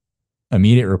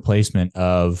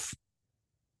of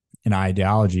an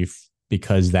ideology,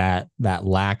 because that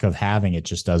lack of having it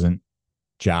just doesn't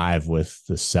jive with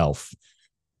the self,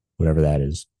 whatever that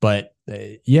is. But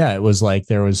yeah, it was like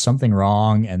there was something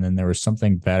wrong, and then there was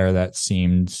something better that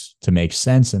seemed to make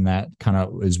sense, and that kind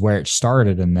of is where it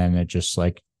started, and then it just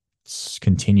like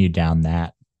continued down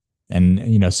that.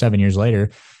 And 7 years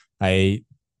later, I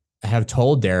have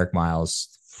told Derek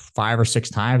Miles 5 or 6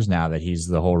 times now that he's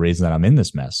the whole reason that I'm in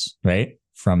this mess, right?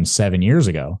 From 7 years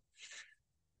ago.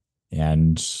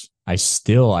 And I was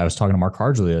talking to Mark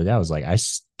Hargel the other day. I was like, I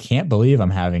can't believe I'm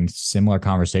having similar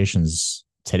conversations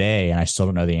today, and I still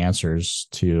don't know the answers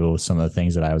to some of the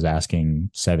things that I was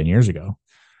asking 7 years ago.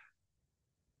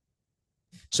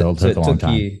 So it took a long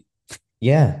time.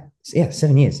 Yeah,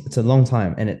 7 years. It's a long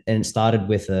time, and it started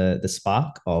with the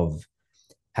spark of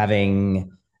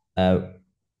having a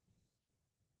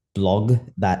blog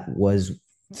that was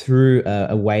through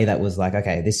a way that was like,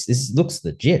 okay, this looks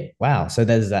legit. Wow. So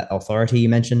there's that authority you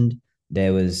mentioned.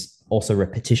 There was also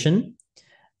repetition,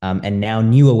 and now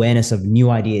new awareness of new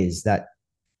ideas that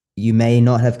you may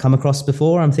not have come across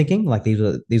before. I'm thinking like these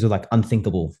were like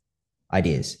unthinkable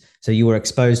ideas. So you were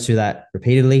exposed to that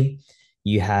repeatedly.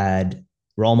 You had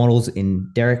role models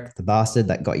in Derek, the bastard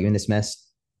that got you in this mess.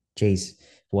 Jeez, if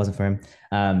it wasn't for him.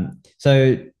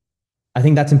 So I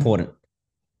think that's important.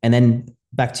 And then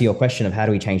back to your question of how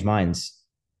do we change minds?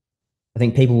 I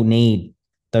think people need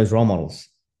those role models.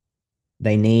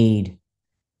 They need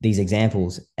these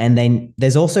examples. And then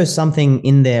there's also something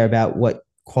in there about what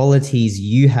qualities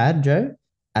you had, Joe,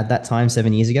 at that time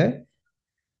 7 years ago,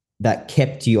 that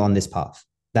kept you on this path.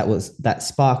 That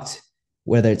sparked,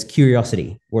 whether it's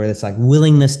curiosity, whether it's like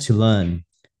willingness to learn,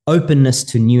 openness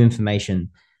to new information.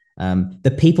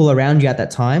 The people around you at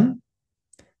that time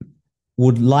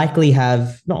would likely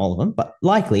have, not all of them, but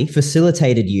likely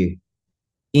facilitated you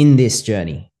in this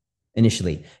journey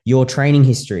initially. Your training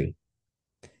history,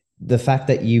 the fact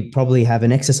that you probably have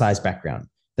an exercise background,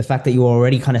 the fact that you're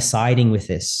already kind of siding with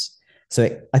this.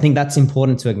 So I think that's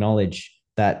important to acknowledge,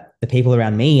 that the people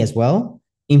around me as well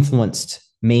influenced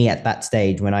me at that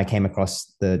stage when I came across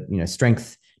the,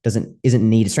 strength isn't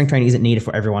needed. Strength training isn't needed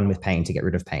for everyone with pain to get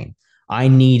rid of pain. I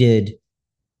needed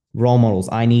role models.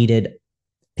 I needed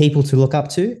people to look up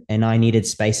to, and I needed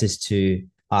spaces to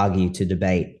argue, to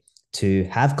debate, to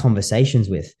have conversations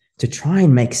with, to try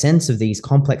and make sense of these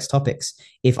complex topics.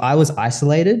 If I was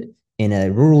isolated in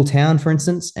a rural town, for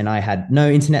instance, and I had no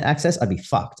internet access, I'd be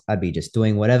fucked. I'd be just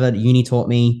doing whatever uni taught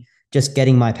me, just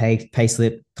getting my pay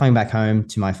slip, coming back home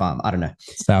to my farm. I don't know.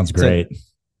 Sounds So great.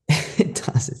 it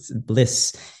does. It's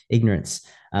bliss, ignorance.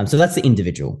 So that's the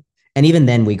individual. And even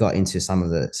then, we got into some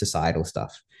of the societal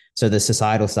stuff. So the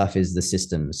societal stuff is the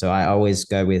system. So I always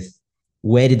go with,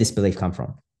 where did this belief come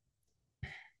from?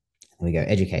 And we go,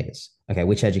 educators. Okay,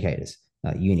 which educators?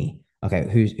 Uni. Okay,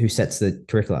 who sets the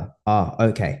curricula? Oh,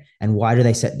 okay. And why do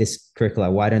they set this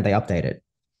curricula? Why don't they update it?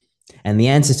 And the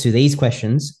answers to these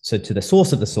questions, so to the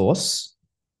source of the source,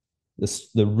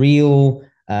 the real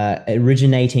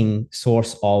originating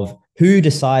source of who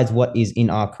decides what is in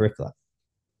our curricula,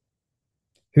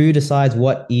 who decides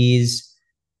what is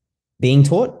being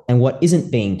taught and what isn't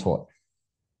being taught.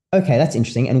 Okay, that's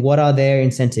interesting. And what are their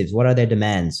incentives? What are their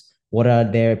demands? What are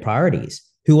their priorities?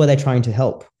 Who are they trying to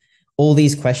help? All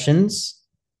these questions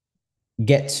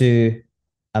get to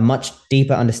a much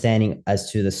deeper understanding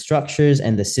as to the structures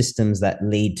and the systems that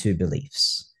lead to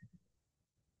beliefs.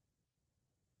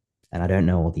 And I don't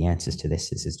know all the answers to this.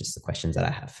 This is just the questions that I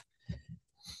have.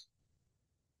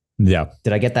 Yeah.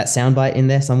 Did I get that soundbite in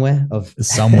there somewhere? Of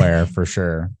somewhere for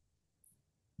sure.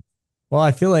 Well,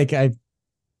 I feel like I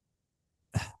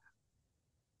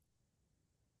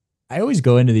always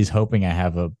go into these hoping I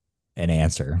have an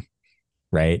answer,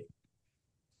 right?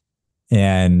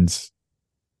 And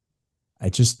I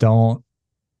just don't,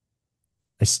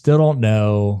 I still don't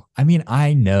know. I mean,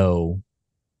 I know,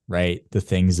 right, the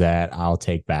things that I'll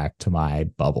take back to my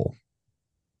bubble,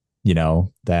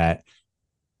 that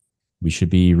we should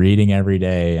be reading every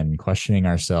day and questioning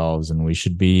ourselves, and we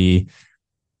should be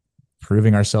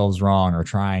proving ourselves wrong or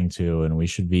trying to, and we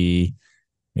should be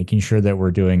making sure that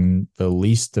we're doing the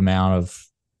least amount of,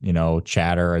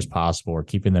 chatter as possible, or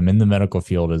keeping them in the medical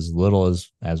field as little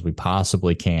as we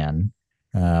possibly can.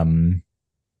 But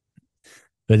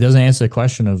it doesn't answer the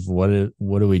question of what do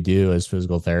we do as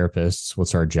physical therapists?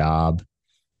 What's our job?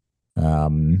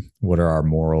 What are our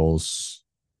morals?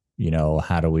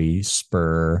 How do we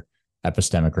spur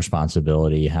epistemic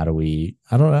responsibility? How do we,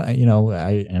 I don't know,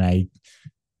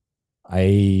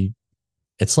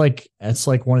 it's like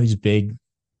one of these big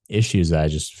issues that I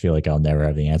just feel like I'll never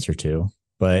have the answer to.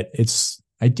 But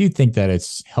I do think that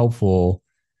it's helpful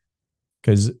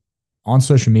because on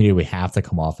social media, we have to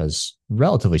come off as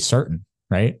relatively certain,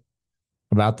 right,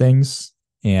 about things.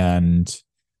 And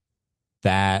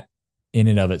that in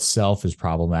and of itself is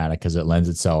problematic because it lends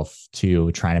itself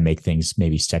to trying to make things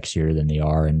maybe sexier than they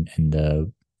are. And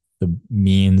the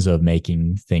means of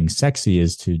making things sexy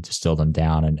is to distill them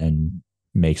down and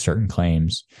make certain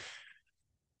claims.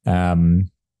 But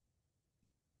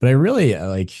I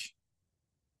really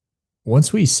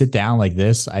once we sit down like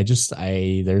this,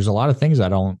 there's a lot of things I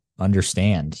don't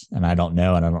understand and I don't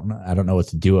know, and I don't know what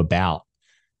to do about.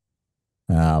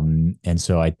 And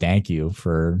so I thank you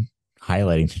for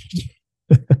highlighting.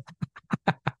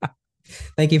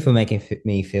 Thank you for making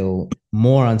me feel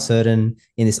more uncertain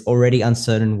in this already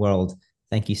uncertain world.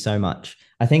 Thank you so much.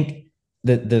 I think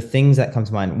the things that come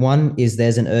to mind, one is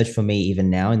there's an urge for me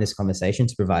even now in this conversation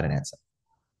to provide an answer,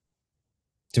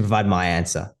 to provide my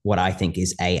answer, what I think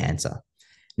is a answer.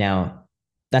 Now,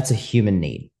 that's a human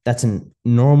need. That's a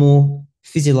normal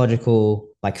physiological,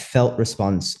 felt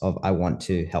response of I want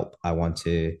to help. I want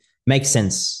to make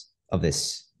sense of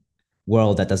this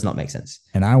world that does not make sense.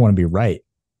 And I want to be right.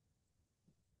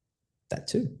 That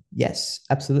too. Yes,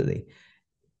 absolutely.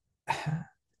 I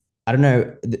don't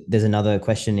know. There's another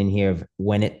question in here of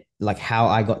how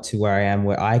I got to where I am,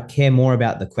 where I care more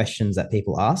about the questions that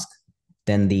people ask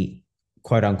than the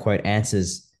quote unquote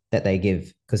answers that they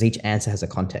give, because each answer has a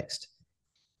context.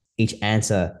 Each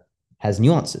answer has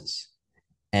nuances.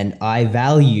 And I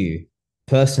value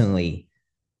personally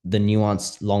the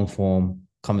nuanced long form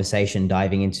conversation,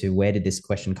 diving into where did this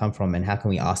question come from and how can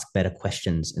we ask better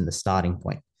questions in the starting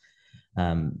point.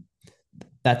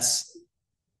 That's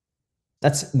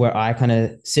where I kind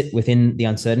of sit within the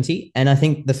uncertainty. And I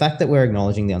think the fact that we're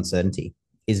acknowledging the uncertainty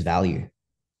is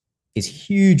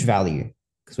huge value,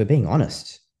 because we're being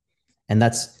honest. And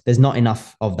there's not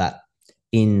enough of that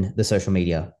in the social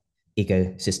media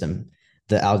ecosystem.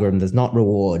 The algorithm does not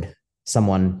reward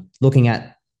someone looking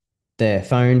at their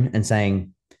phone and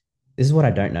saying, this is what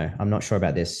I don't know. I'm not sure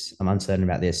about this. I'm uncertain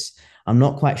about this. I'm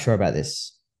not quite sure about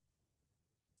this.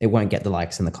 It won't get the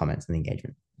likes and the comments and the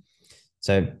engagement.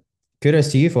 So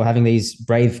kudos to you for having these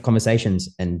brave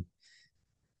conversations, and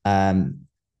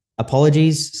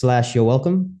apologies / you're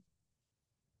welcome.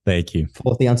 Thank you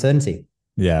for the uncertainty.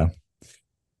 Yeah.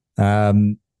 Where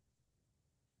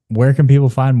can people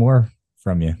find more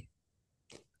from you?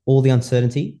 all the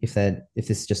uncertainty, if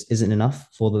this just isn't enough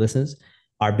for the listeners,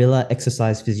 Arbilla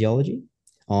Exercise Physiology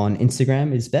on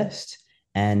Instagram is best.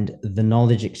 And the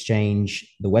knowledge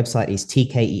exchange, the website is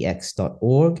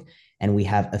tkex.org. And we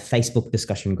have a Facebook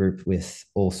discussion group with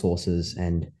all sources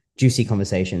and juicy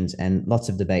conversations and lots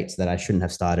of debates that I shouldn't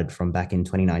have started from back in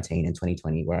 2019 and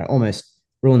 2020, where I almost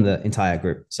ruined the entire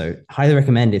group. So highly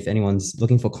recommend, if anyone's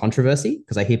looking for controversy,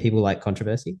 because I hear people like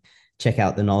controversy, check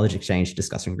out the knowledge exchange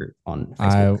discussion group on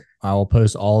Facebook. I will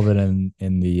post all of it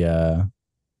in the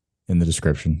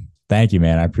description. Thank you,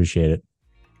 man. I appreciate it.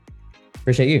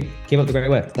 Appreciate you. Keep up the great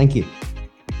work. Thank you.